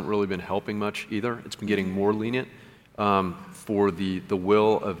law hasn't really been helping much either. It's been getting more lenient for the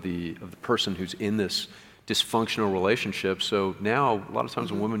will of the person who's in this dysfunctional relationship. So now, a lot of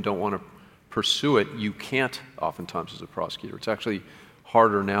times when women don't want to pursue it, you can't oftentimes as a prosecutor. It's actually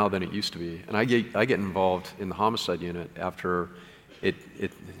harder now than it used to be. And I get involved in the homicide unit after it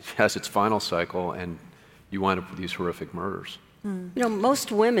has its final cycle and you wind up with these horrific murders. You know,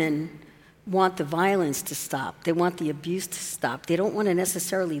 most women want the violence to stop. They want the abuse to stop. They don't want to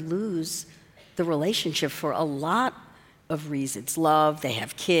necessarily lose the relationship for a lot of reasons. Love, they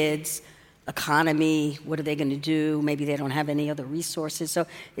have kids, economy, what are they going to do? Maybe they don't have any other resources. So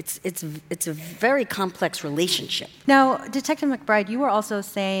it's a very complex relationship. Now, Detective McBride, you were also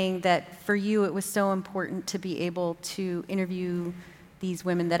saying that for you it was so important to be able to interview these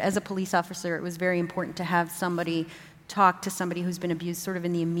women, that as a police officer it was very important to have somebody talk to somebody who's been abused sort of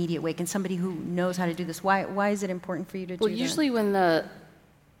in the immediate wake, and somebody who knows how to do this. Why is it important for you to do that? Well, usually when the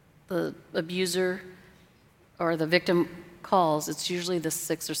abuser or the victim calls, it's usually the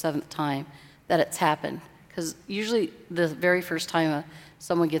 6th or 7th time that it's happened. Because usually the very first time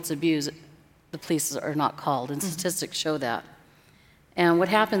someone gets abused, the police are not called, and statistics show that. And what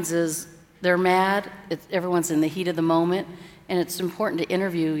happens is they're mad, everyone's in the heat of the moment, and it's important to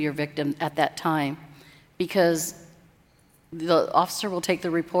interview your victim at that time, because the officer will take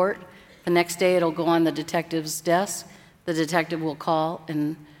the report. The next day it'll go on the detective's desk. The detective will call,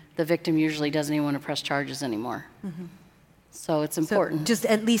 and the victim usually doesn't even want to press charges anymore. So it's important. So just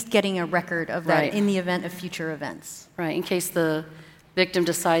at least getting a record of that Right. in the event of future events. Right, in case the victim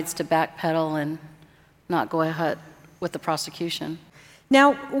decides to backpedal and not go ahead with the prosecution.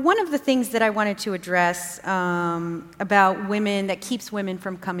 Now, one of the things that I wanted to address about women, that keeps women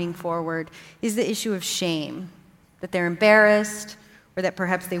from coming forward, is the issue of shame. That they're embarrassed, or that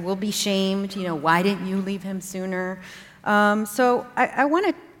perhaps they will be shamed. You know, why didn't you leave him sooner? So I want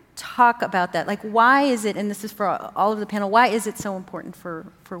to talk about that. Like, why is it, and this is for all of the panel, why is it so important for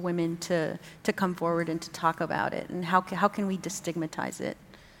women to come forward and to talk about it? And how can we destigmatize it?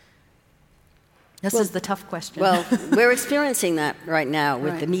 This is the tough question. Well, we're experiencing that right now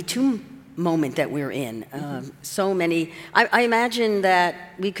with the Me Too moment that we're in. So many. I imagine that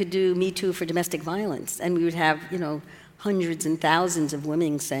we could do Me Too for domestic violence, and we would have, hundreds and thousands of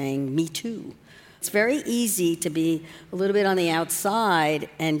women saying Me Too. It's very easy to be a little bit on the outside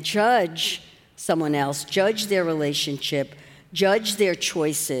and judge someone else, judge their relationship, judge their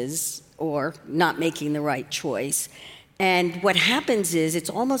choices or not making the right choice. And what happens is it's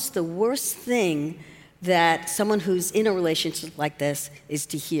almost the worst thing that someone who's in a relationship like this is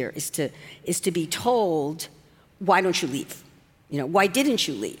to hear, is to be told, why don't you leave? Why didn't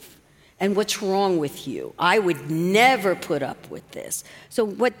you leave? And what's wrong with you? I would never put up with this. So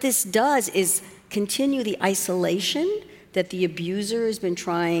what this does is continue the isolation that the abuser has been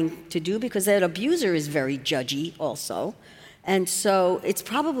trying to do, because that abuser is very judgy also. And so it's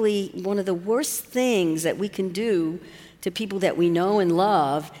probably one of the worst things that we can do to people that we know and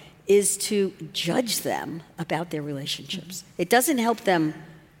love is to judge them about their relationships. It doesn't help them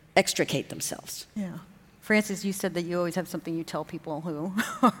extricate themselves. Yeah. Frances, you said that you always have something you tell people who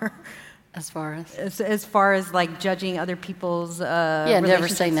are... As far as like judging other people's never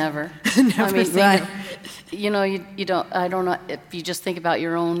say never. Never say never. You don't. I don't know if you just think about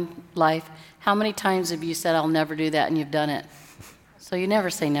your own life. How many times have you said, "I'll never do that," and you've done it? So you never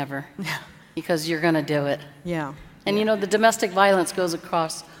say never, because you're going to do it. Yeah. And the domestic violence goes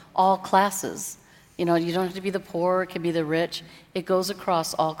across all classes. You don't have to be the poor; it could be the rich. It goes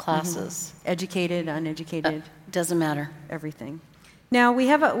across all classes. Educated, uneducated. Doesn't matter. Everything. Now, we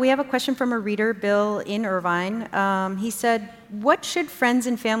have a question from a reader, Bill in Irvine. He said, what should friends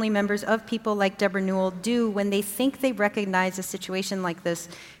and family members of people like Deborah Newell do when they think they recognize a situation like this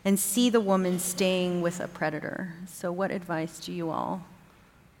and see the woman staying with a predator? So what advice do you all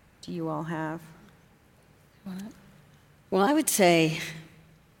have? Well, I would say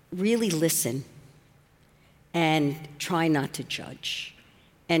really listen and try not to judge.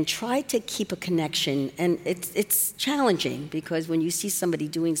 And try to keep a connection. And it's challenging, because when you see somebody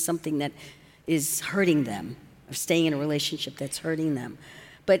doing something that is hurting them, or staying in a relationship that's hurting them.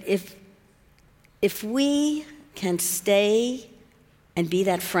 But if we can stay and be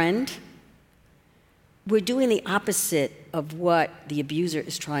that friend, we're doing the opposite of what the abuser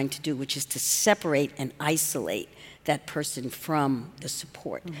is trying to do, which is to separate and isolate that person from the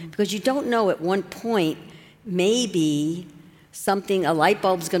support. Because you don't know at one point, maybe a light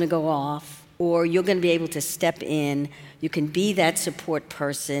bulb's going to go off, or you're going to be able to step in, you can be that support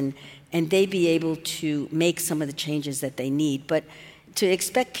person, and they be able to make some of the changes that they need. But to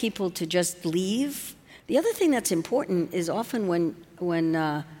expect people to just leave, the other thing that's important is often when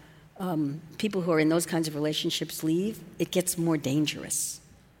people who are in those kinds of relationships leave, it gets more dangerous.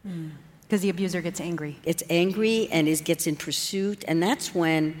 Because the abuser gets angry. It's angry and gets in pursuit, and that's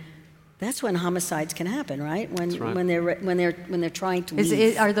when That's when homicides can happen, right? That's right. When they're trying to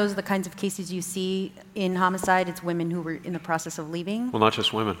leave. Are those the kinds of cases you see in homicide? It's women who were in the process of leaving? Well, not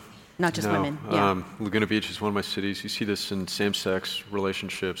just women. Not just No. women, yeah. Laguna Beach is one of my cities. You see this in same-sex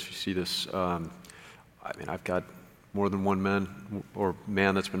relationships. You see this, I've got more than one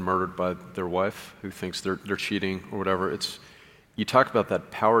man that's been murdered by their wife who thinks they're cheating or whatever. You talk about that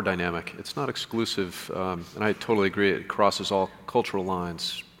power dynamic. It's not exclusive, and I totally agree. It crosses all cultural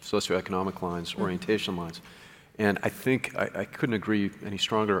lines, socioeconomic lines, orientation lines. And I think, I couldn't agree any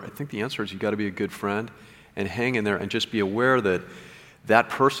stronger. I think the answer is you got to be a good friend and hang in there and just be aware that that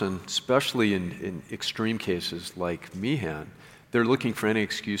person, especially in extreme cases like Meehan, they're looking for any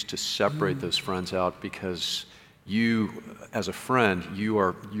excuse to separate those friends out because you, as a friend,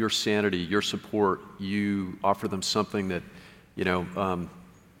 your sanity, your support, you offer them something that,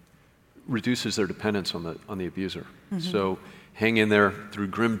 reduces their dependence on the abuser. So hang in there through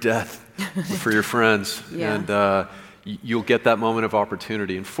grim death for your friends, and you'll get that moment of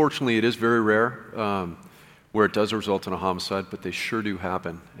opportunity. And fortunately, it is very rare where it does result in a homicide, but they sure do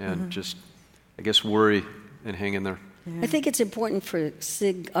happen. And just, I guess, worry and hang in there. I think it's important for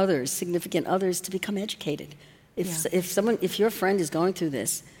significant others, to become educated. If your friend is going through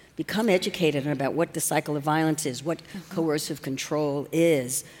this, become educated about what the cycle of violence is, what coercive control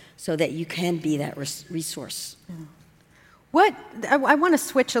is, so that you can be that resource. I want to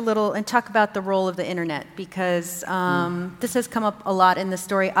switch a little and talk about the role of the internet, because this has come up a lot in the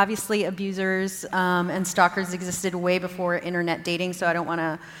story. Obviously, abusers and stalkers existed way before internet dating, so I don't want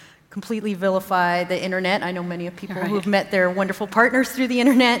to completely vilify the internet. I know many of people who have met their wonderful partners through the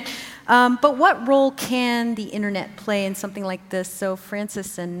internet. But what role can the internet play in something like this? So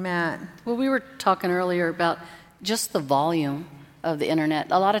Frances and Matt. Well, we were talking earlier about just the volume of the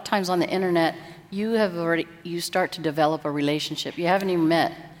internet. A lot of times on the internet, you start to develop a relationship. You haven't even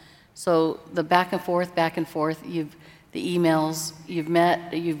met. So the back and forth, the emails, you've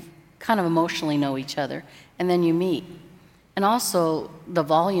met, you've kind of emotionally know each other, and then you meet. And also the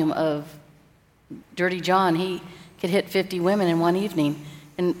volume of Dirty John, he could hit 50 women in one evening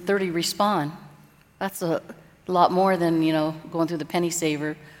and 30 respond. That's a lot more than, going through the Penny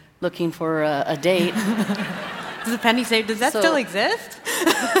Saver looking for a date. Does the Penny Saver, does that still exist?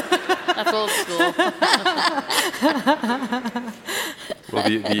 That's old school. Well,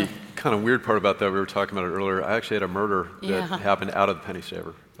 the kind of weird part about that, we were talking about it earlier, I actually had a murder that happened out of the Penny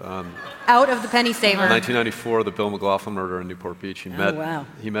Saver. Out of the Penny Saver. 1994, the Bill McLaughlin murder in Newport Beach. He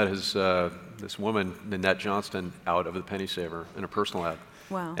met his this woman, Nanette Johnston, out of the Penny Saver in a personal ad.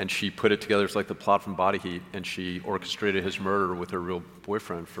 Wow. And she put it together. It's like the plot from Body Heat, and she orchestrated his murder with her real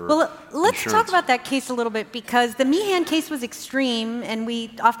boyfriend for let's insurance. talk about that case a little bit, because the Meehan case was extreme, and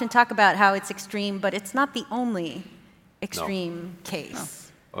we often talk about how it's extreme, but it's not the only extreme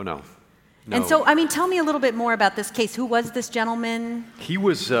case. Oh, no. And so, tell me a little bit more about this case. Who was this gentleman? He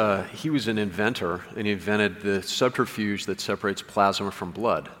was an inventor, and he invented the subterfuge that separates plasma from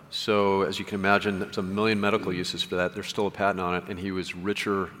blood. So, as you can imagine, there's a million medical uses for that. There's still a patent on it, and he was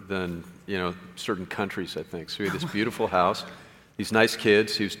richer than certain countries, I think. So he had this beautiful house, these nice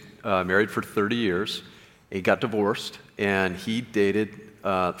kids. He was married for 30 years. He got divorced, and he dated.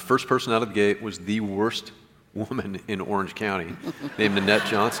 First person out of the gate was the worst woman in Orange County, named Nanette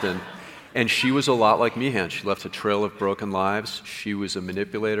Johnston. And she was a lot like Meehan. She left a trail of broken lives. She was a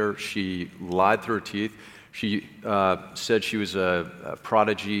manipulator. She lied through her teeth. She said she was a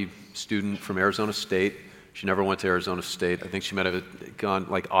prodigy student from Arizona State. She never went to Arizona State. I think she might have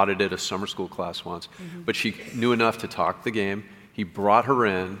audited a summer school class once. But she knew enough to talk the game. He brought her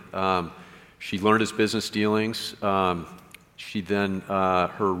in. She learned his business dealings. She then,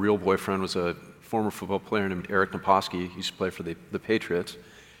 her real boyfriend was a former football player named Eric Naposki. He used to play for the Patriots.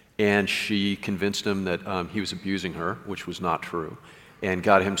 And she convinced him that he was abusing her, which was not true, and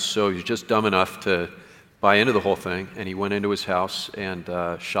got him he was just dumb enough to buy into the whole thing, and he went into his house and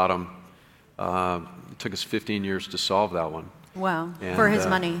shot him. It took us 15 years to solve that one. Wow, for his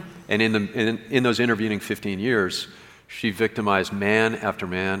money. And in those intervening 15 years, she victimized man after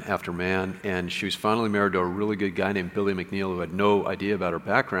man after man, and she was finally married to a really good guy named Billy McNeil, who had no idea about her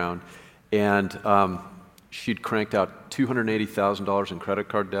background, and she'd cranked out $280,000 in credit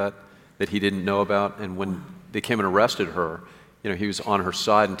card debt that he didn't know about. And when they came and arrested her, he was on her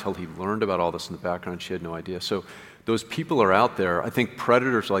side until he learned about all this in the background. She had no idea. So those people are out there. I think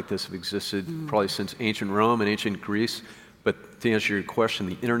predators like this have existed probably since ancient Rome and ancient Greece. But to answer your question,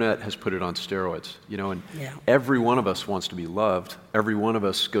 the internet has put it on steroids. And every one of us wants to be loved. Every one of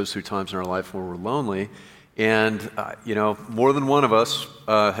us goes through times in our life where we're lonely. And, more than one of us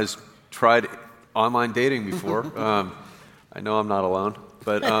has tried online dating before. I know I'm not alone,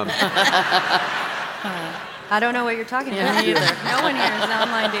 but I don't know what you're talking about either. No one here is an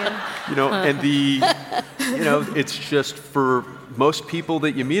online dude. It's just for most people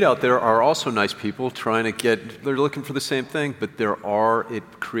that you meet out there are also nice people trying to they're looking for the same thing, but it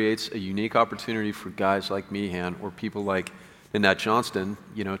creates a unique opportunity for guys like Meehan or people like Nanette Johnston,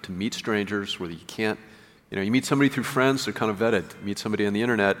 to meet strangers where you can't, you meet somebody through friends, they're kind of vetted. You meet somebody on the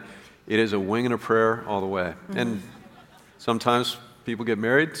internet, it is a wing and a prayer all the way. Mm-hmm. And sometimes people get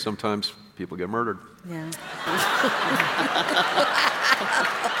married, sometimes people get murdered. Yeah.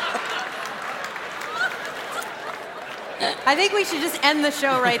 I think we should just end the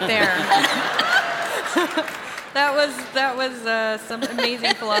show right there. That was some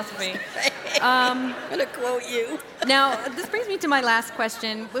amazing philosophy. I'm going to quote you. Now, this brings me to my last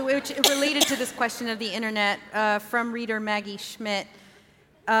question, which related to this question of the internet, from reader Maggie Schmidt.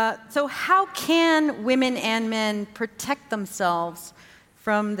 So how can women and men protect themselves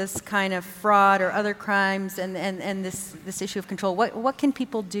from this kind of fraud or other crimes and this issue of control? What can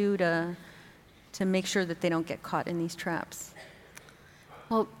people do to make sure that they don't get caught in these traps?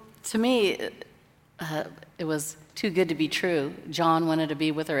 Well, to me, it was too good to be true. John wanted to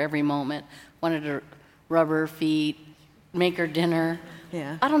be with her every moment, wanted to rub her feet, make her dinner.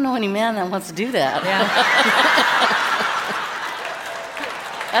 Yeah. I don't know any man that wants to do that. Yeah.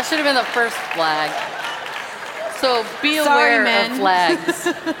 That should have been the first flag. So be aware of flags.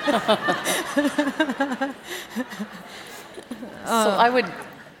 So I would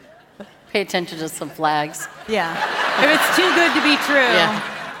pay attention to some flags. Yeah. If it's too good to be true. Yeah.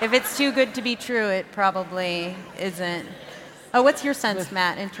 If it's too good to be true, it probably isn't. Oh, what's your sense,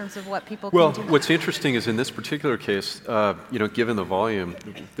 Matt, in terms of what people can do? Well, what's interesting is in this particular case, given the volume,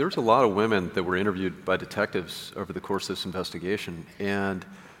 there's a lot of women that were interviewed by detectives over the course of this investigation. And,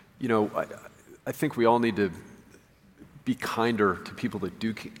 I think we all need to be kinder to people that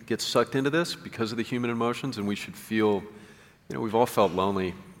do get sucked into this because of the human emotions, and we should feel, we've all felt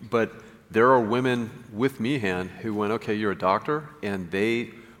lonely. But there are women with Meehan who went, okay, you're a doctor, and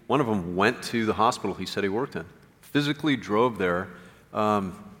one of them went to the hospital he said he worked in, physically drove there.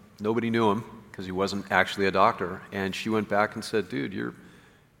 Nobody knew him because he wasn't actually a doctor, and she went back and said, dude, you're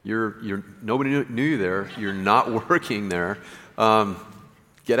nobody knew you there. You're not working there.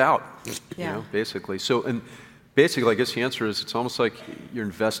 Get out, basically. So, and basically, I guess the answer is it's almost like you're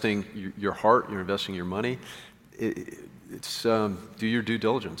investing your heart, you're investing your money. It's do your due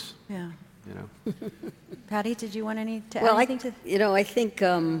diligence. Yeah. Patty, did you want to add anything to? I think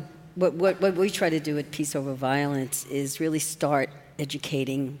what we try to do at Peace Over Violence is really start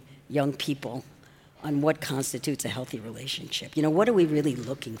educating young people on what constitutes a healthy relationship. What are we really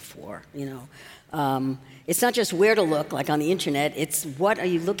looking for? It's not just where to look, like on the internet. It's what are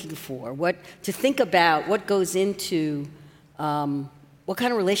you looking for? To think about what goes into what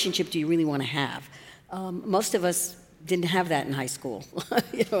kind of relationship do you really want to have? Most of us didn't have that in high school.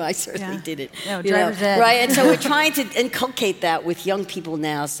 I certainly didn't. No, driver's ed. Right, and so we're trying to inculcate that with young people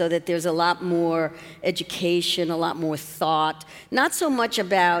now so that there's a lot more education, a lot more thought, not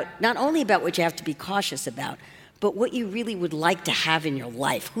only about what you have to be cautious about, but what you really would like to have in your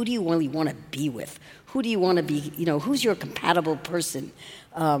life. Who do you really want to be with? Who do you want to be, who's your compatible person?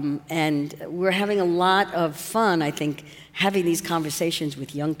 And we're having a lot of fun, I think, having these conversations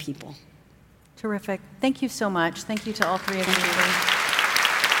with young people. Terrific. Thank you so much. Thank you to all three of you.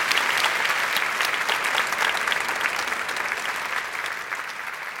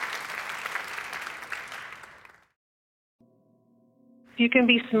 You can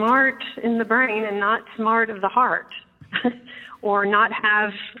be smart in the brain and not smart of the heart, or not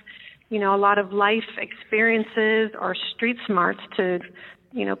have, a lot of life experiences or street smarts to,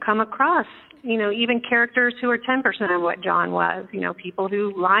 come across. Even characters who are 10% of what John was, people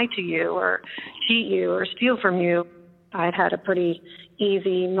who lie to you or cheat you or steal from you. I'd had a pretty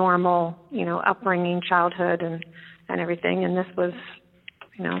easy, normal, upbringing, childhood and everything. And this was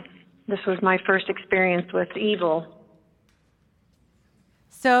my first experience with evil.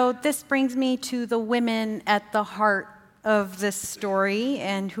 So this brings me to the women at the heart of this story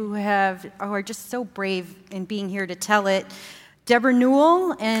and who are just so brave in being here to tell it. Deborah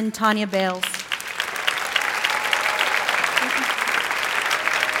Newell and Tanya Bales.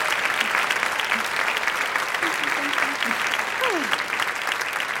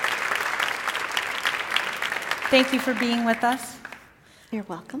 Thank you for being with us. You're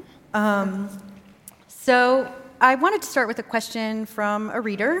welcome. So I wanted to start with a question from a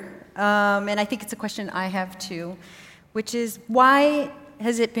reader, and I think it's a question I have too, which is, why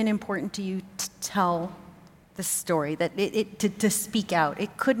has it been important to you to tell the story, that to speak out?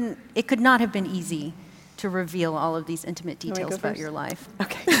 It could not have been easy to reveal all of these intimate You want me to details go about first? your life?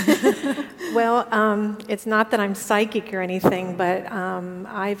 Okay. Well, it's not that I'm psychic or anything, but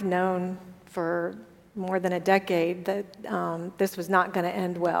I've known for more than a decade that this was not going to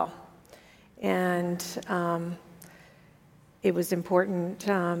end well. And it was important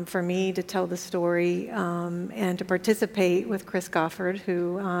for me to tell the story and to participate with Chris Goffard,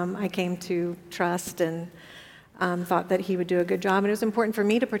 who I came to trust and thought that he would do a good job. And it was important for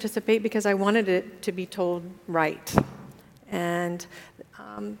me to participate because I wanted it to be told right. And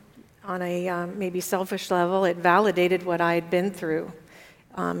on a maybe selfish level, it validated what I had been through.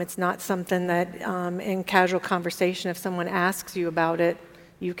 It's not something that in casual conversation, if someone asks you about it,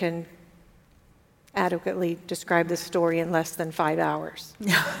 you can adequately describe the story in less than 5 hours.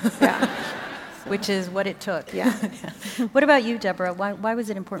 Yeah. Which is what it took. Yeah. What about you, Deborah? Why was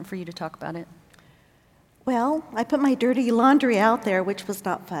it important for you to talk about it? Well, I put my dirty laundry out there, which was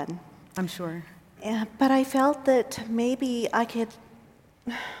not fun. I'm sure. Yeah, but I felt that maybe I could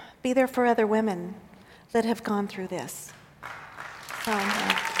be there for other women that have gone through this.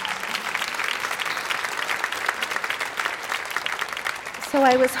 So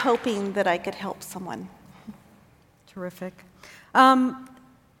I was hoping that I could help someone. Terrific.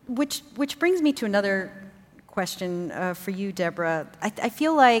 Which brings me to another question for you, Deborah. I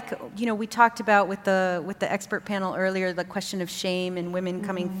feel like, you know, we talked about with the expert panel earlier the question of shame and women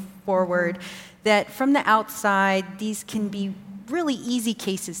coming forward, that from the outside, these can be really easy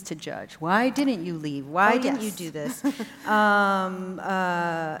cases to judge. Why didn't you leave? Why didn't you do this?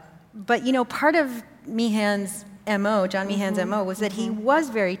 But, you know, part of Meehan's MO, John Meehan's MO, was that he was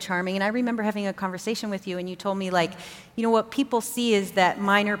very charming. And I remember having a conversation with you, and you told me, like, you know, what people see is that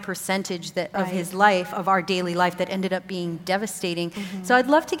minor percentage that of his life, of our daily life, that ended up being devastating. So I'd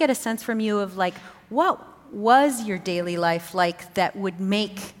love to get a sense from you of, like, what was your daily life like that would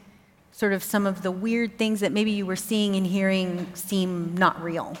make sort of some of the weird things that maybe you were seeing and hearing seem not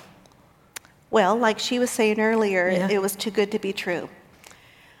real? Well, like she was saying earlier, it was too good to be true.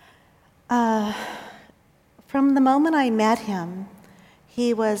 From the moment I met him,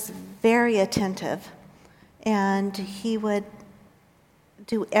 he was very attentive, and he would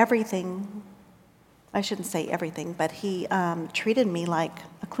do everything. I shouldn't say everything, but he treated me like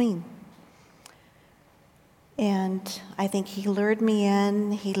a queen. And I think he lured me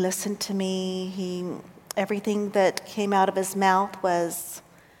in, he listened to me, everything that came out of his mouth was,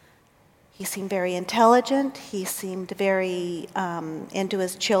 he seemed very intelligent, he seemed very into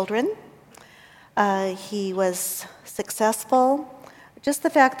his children. He was successful. Just the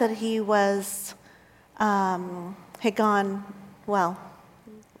fact that he was, had gone, well,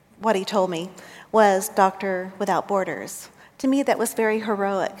 what he told me was Doctor Without Borders. To me, that was very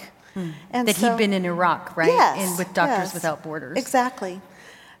heroic. And that he'd been in Iraq, right? Yes, With Doctors Without Borders. Exactly.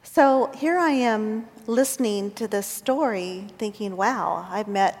 So here I am listening to this story thinking, wow, I've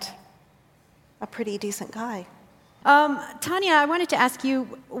met a pretty decent guy. Tanya, I wanted to ask you,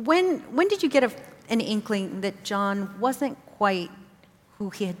 when did you get an inkling that John wasn't quite who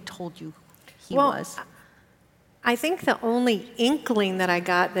he had told you he was? I think the only inkling that I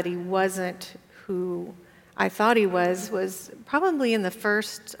got that he wasn't who I thought he was probably in the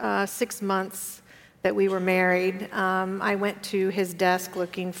first 6 months that we were married. I went to his desk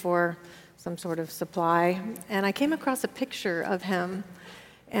looking for some sort of supply, and I came across a picture of him.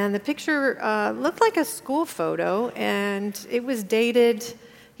 And the picture looked like a school photo, and it was dated,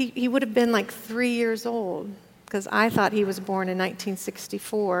 he would have been like 3 years old, because I thought he was born in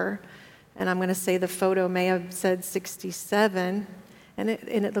 1964, and I'm going to say the photo may have said 67, and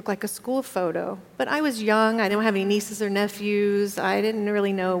it looked like a school photo. But I was young, I didn't have any nieces or nephews, I didn't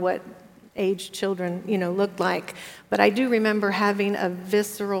really know what age children, looked like. But I do remember having a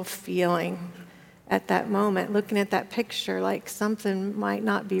visceral feeling at that moment, looking at that picture like something might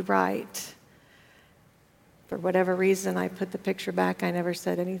not be right. For whatever reason, I put the picture back. I never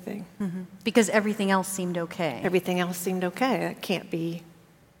said anything. Mm-hmm. Because everything else seemed okay. Everything else seemed okay. It can't be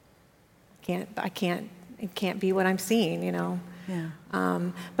what I'm seeing,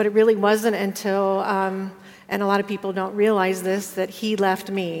 Yeah. But it really wasn't until, and a lot of people don't realize this, that he left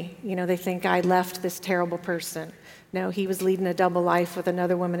me. They think I left this terrible person. No, he was leading a double life with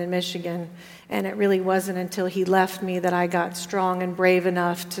another woman in Michigan, and it really wasn't until he left me that I got strong and brave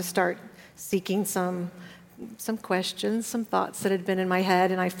enough to start seeking some questions, some thoughts that had been in my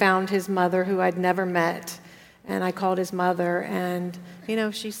head, and I found his mother, who I'd never met, and I called his mother, and,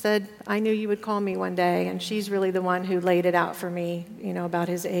 she said, I knew you would call me one day, and she's really the one who laid it out for me, about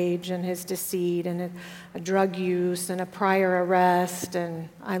his age and his deceit and a drug use and a prior arrest, and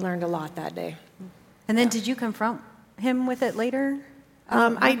I learned a lot that day. And then did you confront him with it later?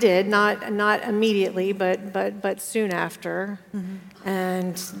 I did, not immediately, but soon after.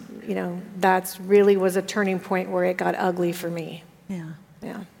 And, that's really was a turning point where it got ugly for me. Yeah.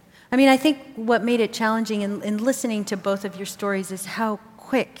 Yeah. I mean, I think what made it challenging in listening to both of your stories is how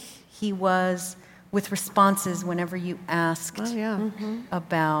quick he was with responses whenever you asked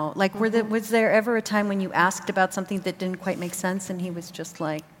about. Like, was there ever a time when you asked about something that didn't quite make sense and he was just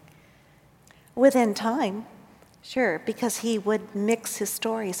like... Within time, sure, because he would mix his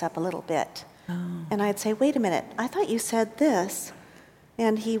stories up a little bit. Oh. And I'd say, wait a minute, I thought you said this.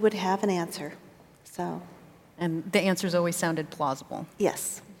 And he would have an answer. So. And the answers always sounded plausible.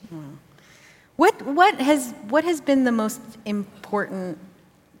 Yes. What has been the most important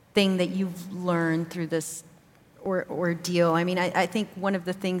thing that you've learned through this ordeal? I mean, I think one of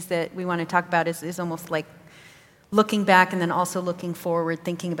the things that we want to talk about is almost like looking back and then also looking forward,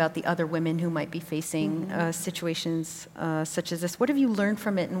 thinking about the other women who might be facing situations such as this. What have you learned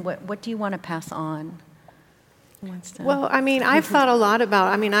from it, and what do you want to pass on? Well, I mean, I've thought a lot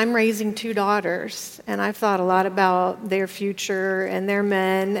about, I'm raising 2 daughters, and I've thought a lot about their future and their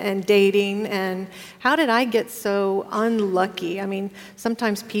men and dating, and how did I get so unlucky? I mean,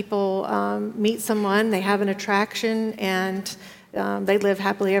 sometimes people meet someone, they have an attraction, and they live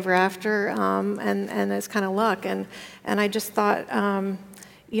happily ever after, and it's kind of luck. And I just thought,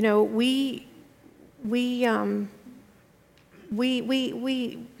 we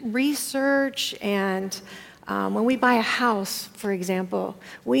research, and when we buy a house, for example,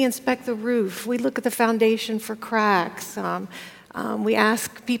 we inspect the roof. We look at the foundation for cracks. We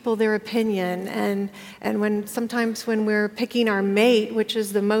ask people their opinion. And sometimes when we're picking our mate, which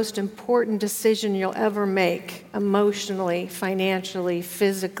is the most important decision you'll ever make, emotionally, financially,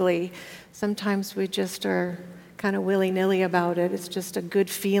 physically, sometimes we just are kind of willy-nilly about it. It's just a good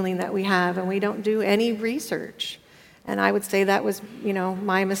feeling that we have, and we don't do any research. And I would say that was,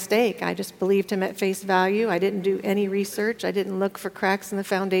 my mistake. I just believed him at face value. I didn't do any research. I didn't look for cracks in the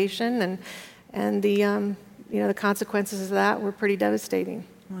foundation, and the the consequences of that were pretty devastating.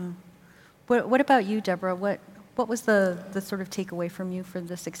 Wow. What about you, Deborah? What was the sort of takeaway from you for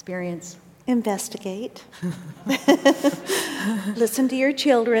this experience? Investigate. Listen to your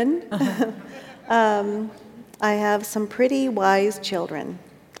children. I have some pretty wise children.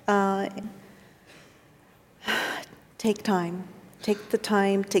 Take time. Take the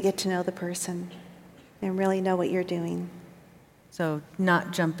time to get to know the person and really know what you're doing. So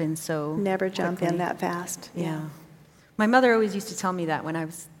not jump in so Never jump quickly. in that fast. Yeah. My mother always used to tell me that when I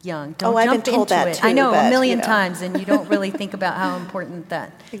was young. Oh, Don't I've jump been told into that it. too, I know but, a million times, and you don't really think about how important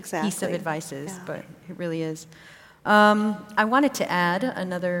that piece of Exactly. advice is, but it really is. I wanted to add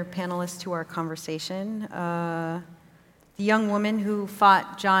another panelist to our conversation. The young woman who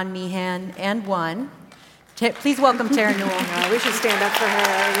fought John Meehan and won. Please welcome Tara Newell. We should stand up for her.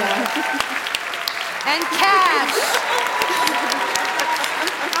 Yeah. And Cash.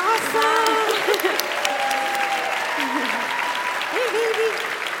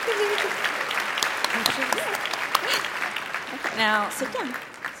 Now,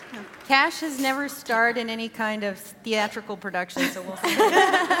 Cash has never starred in any kind of theatrical production, so we'll see.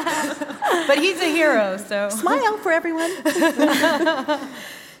 But he's a hero, so. Smile for everyone.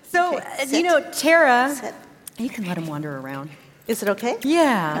 So, Okay, Tara, you can let him wander around. Is it okay?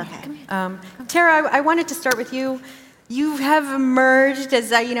 Yeah. Okay. Tara, I wanted to start with you. You have emerged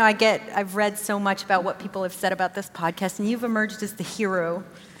as I've read so much about what people have said about this podcast, and you've emerged as the hero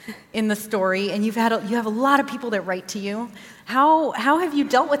in the story, and you have a lot of people that write to you. How have you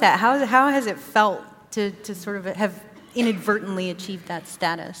dealt with that? How has it felt to sort of have inadvertently achieved that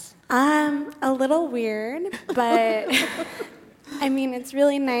status? A little weird, but it's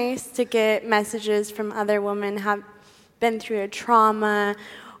really nice to get messages from other women who have been through a trauma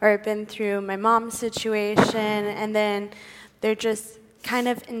or been through my mom's situation, and then they're just kind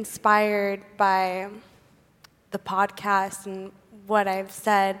of inspired by the podcast and what I've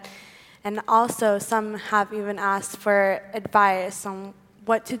said. And also some have even asked for advice on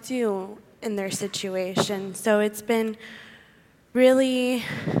what to do in their situation. So it's been really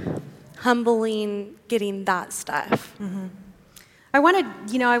humbling getting that stuff. Mm-hmm. One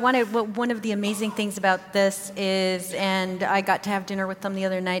of the amazing things about this is, and I got to have dinner with them the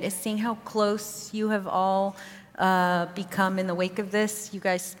other night, is seeing how close you have all become in the wake of this. You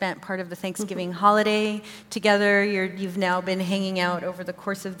guys spent part of the Thanksgiving holiday together. You've now been hanging out over the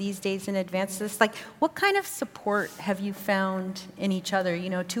course of these days in advance of this. Like, what kind of support have you found in each other?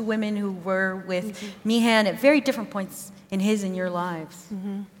 Two women who were with Meehan at very different points in his and your lives.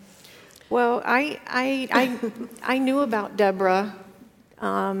 Mm-hmm. Well, I knew about Deborah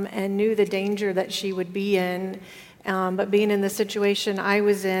and knew the danger that she would be in. But being in the situation I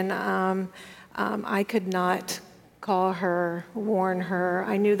was in, I could not call her, warn her.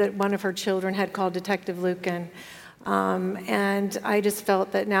 I knew that one of her children had called Detective Lucan. And I just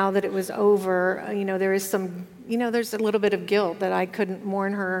felt that now that it was over, there is some, there's a little bit of guilt that I couldn't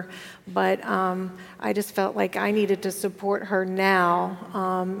warn her, but I just felt like I needed to support her now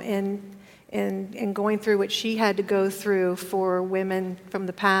in going through what she had to go through for women from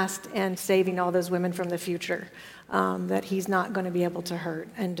the past and saving all those women from the future. That he's not going to be able to hurt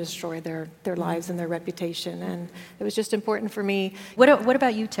and destroy their lives and their reputation. And it was just important for me. What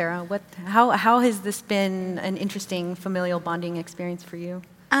about you, Tara? How has this been an interesting familial bonding experience for you?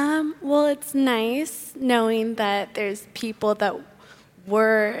 Well, it's nice knowing that there's people that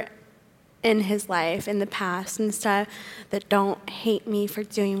were in his life in the past and stuff that don't hate me for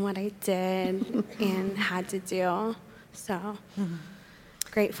doing what I did and had to do. So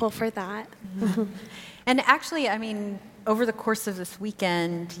grateful for that. And actually, over the course of this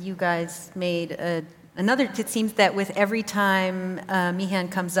weekend, you guys made another, it seems that with every time Meehan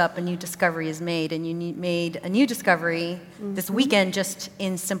comes up, a new discovery is made, and you made a new discovery this weekend just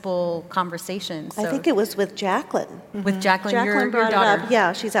in simple conversations. I think it was with Jacqueline. With Jacqueline, Jacqueline your brought daughter. it up.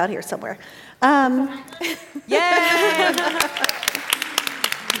 Yeah, she's out here somewhere. Yay!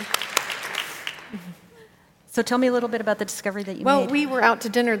 So tell me a little bit about the discovery that you made. Well, we were out to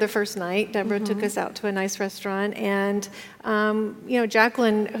dinner the first night. Deborah took us out to a nice restaurant. And,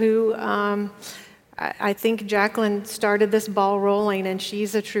 Jacqueline, who I think Jacqueline started this ball rolling, and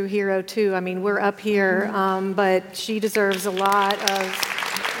she's a true hero, too. We're up here, but she deserves a lot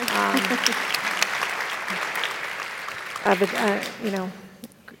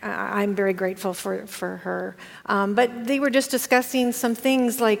I'm very grateful for her. But they were just discussing some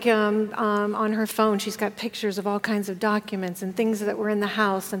things like on her phone, she's got pictures of all kinds of documents and things that were in the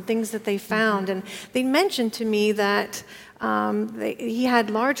house and things that they found. And they mentioned to me that he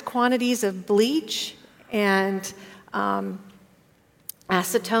had large quantities of bleach and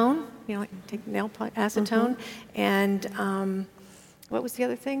acetone, take nail polish, acetone, and what was the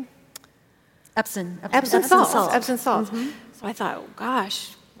other thing? Epsom salt. Epsom salt. So I thought,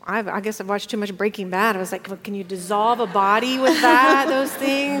 gosh, I guess I've watched too much Breaking Bad. I was like, well, can you dissolve a body with those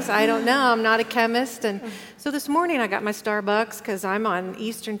things? I don't know. I'm not a chemist. And so this morning I got my Starbucks because I'm on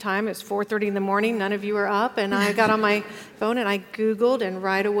Eastern time. It's 4:30 in the morning. None of you are up. And I got on my phone and I Googled, and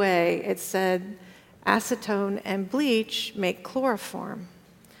right away it said acetone and bleach make chloroform,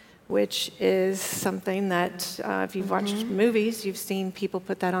 which is something that if you've watched movies, you've seen people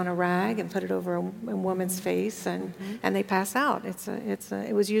put that on a rag and put it over a woman's face, and they pass out.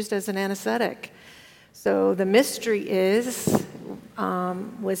 It was used as an anesthetic. So the mystery is,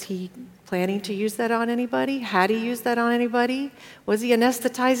 was he planning to use that on anybody? Had he used that on anybody? Was he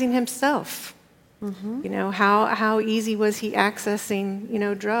anesthetizing himself? How easy was he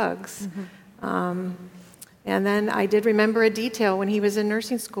accessing, drugs? And then I did remember a detail when he was in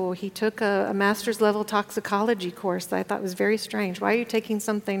nursing school. He took a master's level toxicology course that I thought was very strange. Why are you taking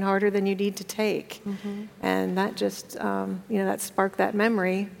something harder than you need to take? And that just, that sparked that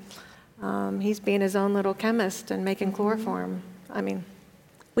memory. He's being his own little chemist and making chloroform.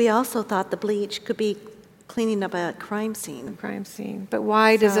 We also thought the bleach could be cleaning up a crime scene. But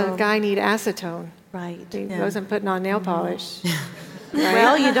why does a guy need acetone? Right. He wasn't putting on nail polish. Right?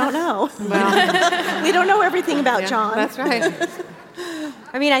 Well, you don't know. We don't know everything about John. That's right.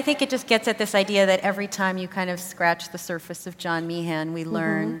 I think it just gets at this idea that every time you kind of scratch the surface of John Meehan, we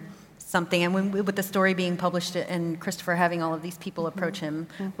learn something. And with the story being published and Christopher having all of these people approach him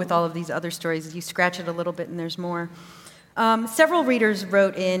with all of these other stories, you scratch it a little bit and there's more. Several readers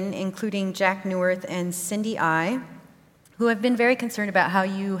wrote in, including Jack Neuwirth and Cindy I, who have been very concerned about how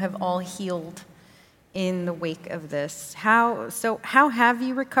you have all healed in the wake of this. How have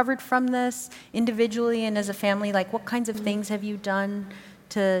you recovered from this individually and as a family? Like, what kinds of things have you done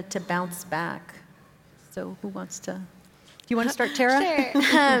to bounce back? So who wants to? Do you want to start, Tara?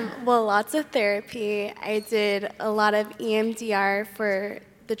 Sure. Well, lots of therapy. I did a lot of EMDR for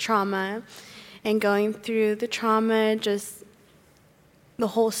the trauma and going through the trauma, just the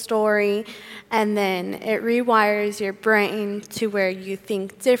whole story, and then it rewires your brain to where you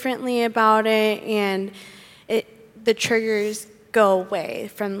think differently about it, and the triggers go away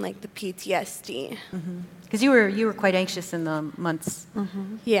from like the PTSD. Because you were quite anxious in the months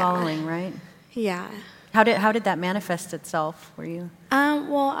following, right? Yeah. How did that manifest itself? Were you?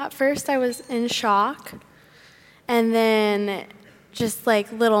 Well, at first I was in shock, and then just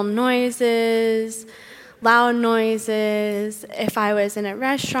like little noises, loud noises. If I was in a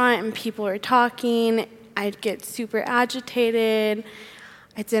restaurant and people were talking, I'd get super agitated.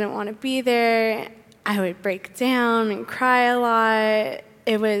 I didn't want to be there. I would break down and cry a lot.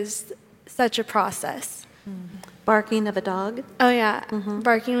 It was such a process. Barking of a dog? Oh, yeah.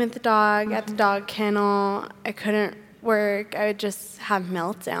 Barking with the dog at the dog kennel. I couldn't work. I would just have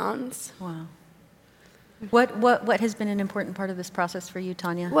meltdowns. Wow. What has been an important part of this process for you,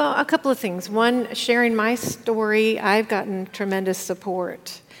 Tanya? Well, a couple of things. One, sharing my story, I've gotten tremendous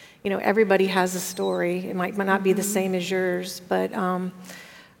support. You know, everybody has a story. It might not be the same as yours, but,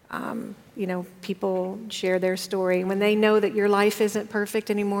 you know, people share their story. When they know that your life isn't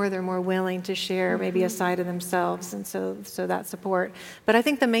perfect anymore, they're more willing to share maybe a side of themselves, and so that support. But I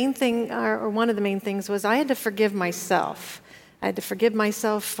think the main thing, or one of the main things, was I had to forgive myself. I had to forgive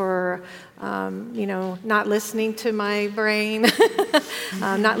myself for, you know, not listening to my brain,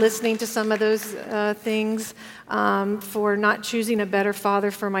 not listening to some of those things, for not choosing a better father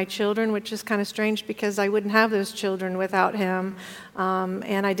for my children, which is kind of strange because I wouldn't have those children without him.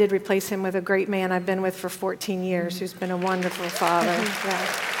 And I did replace him with a great man I've been with for 14 years, who's been a wonderful father. Yeah.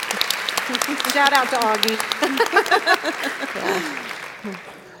 Shout out to Augie. Yeah.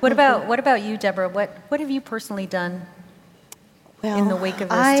 What about you, Deborah? What have you personally done? Well, in the wake of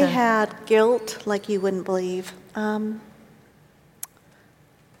this? I had guilt like you wouldn't believe. It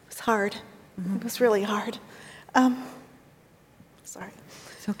was hard. It was really hard. Sorry.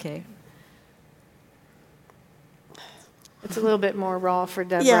 It's okay. It's a little bit more raw for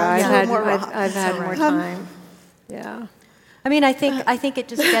Deborah. Yeah, I've had more more time. Yeah. I mean, I think it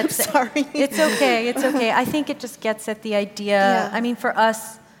just gets. Sorry. It's okay. It's okay. I think it just gets at the idea. Yeah. I mean, for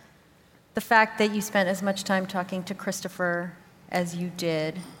us, the fact that you spent as much time talking to Christopher as you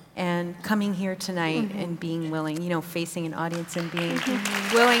did, and coming here tonight and being willing, you know, facing an audience and being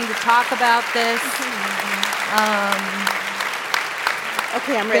willing to talk about this.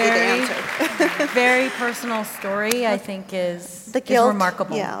 Okay, I'm ready to answer. Very personal story, I think, is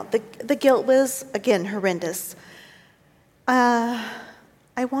remarkable. Yeah, the guilt was, again, horrendous.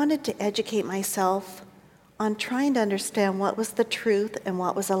 I wanted to educate myself on trying to understand what was the truth and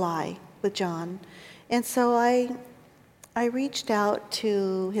what was a lie with John. And so I reached out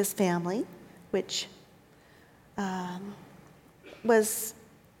to his family, which was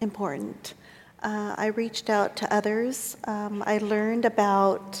important. I reached out to others. I learned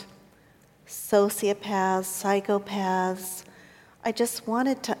about sociopaths, psychopaths. I just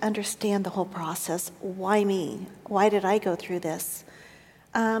wanted to understand the whole process. Why me? Why did I go through this?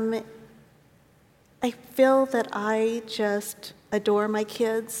 I feel that I just adore my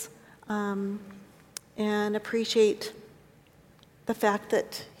kids and appreciate the fact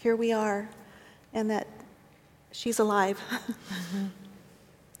that here we are and that she's alive.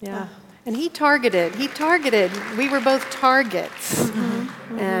 Yeah. And he targeted, we were both targets.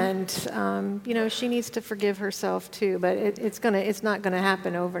 And, you know, she needs to forgive herself too, but it's not going to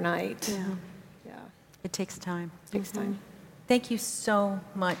happen overnight. Yeah. It takes time. It takes time. Thank you so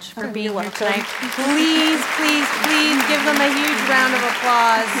much for being you're here welcome. tonight. Please, please, please give them a huge round of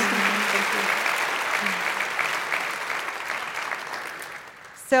applause.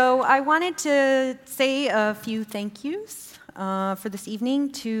 So I wanted to say a few thank yous for this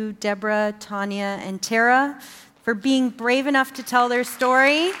evening to Deborah, Tanya, and Tara for being brave enough to tell their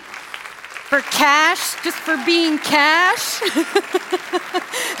story. For Cash, just for being Cash.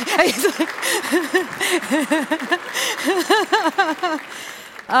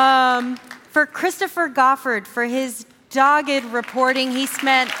 For Christopher Goffard, for his dogged reporting. He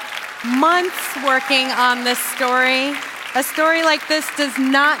spent months working on this story. A story like this does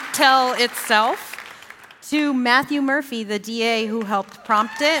not tell itself. To Matthew Murphy, the DA who helped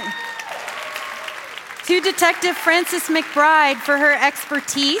prompt it. To Detective Frances McBride for her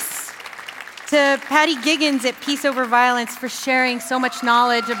expertise. To Patty Giggins at Peace Over Violence for sharing so much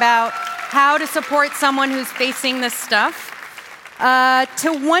knowledge about how to support someone who's facing this stuff.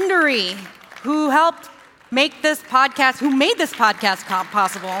 To Wondery, who helped make this podcast, who made this podcast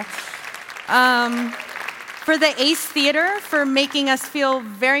possible. For the Ace Theater for making us feel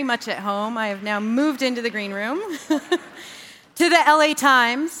very much at home. I have now moved into the green room. To the LA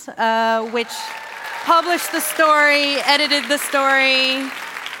Times, which published the story, edited the story,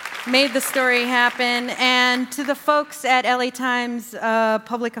 made the story happen. And to the folks at LA Times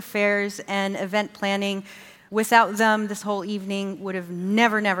Public Affairs and Event Planning. Without them, this whole evening would have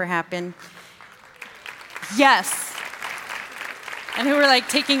never happened. Yes. And who were like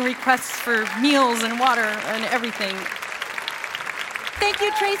taking requests for meals and water and everything. Thank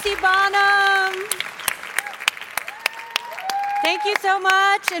you, Tracy Bonham. Thank you so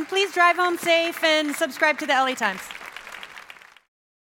much. And please drive home safe and subscribe to the LA Times.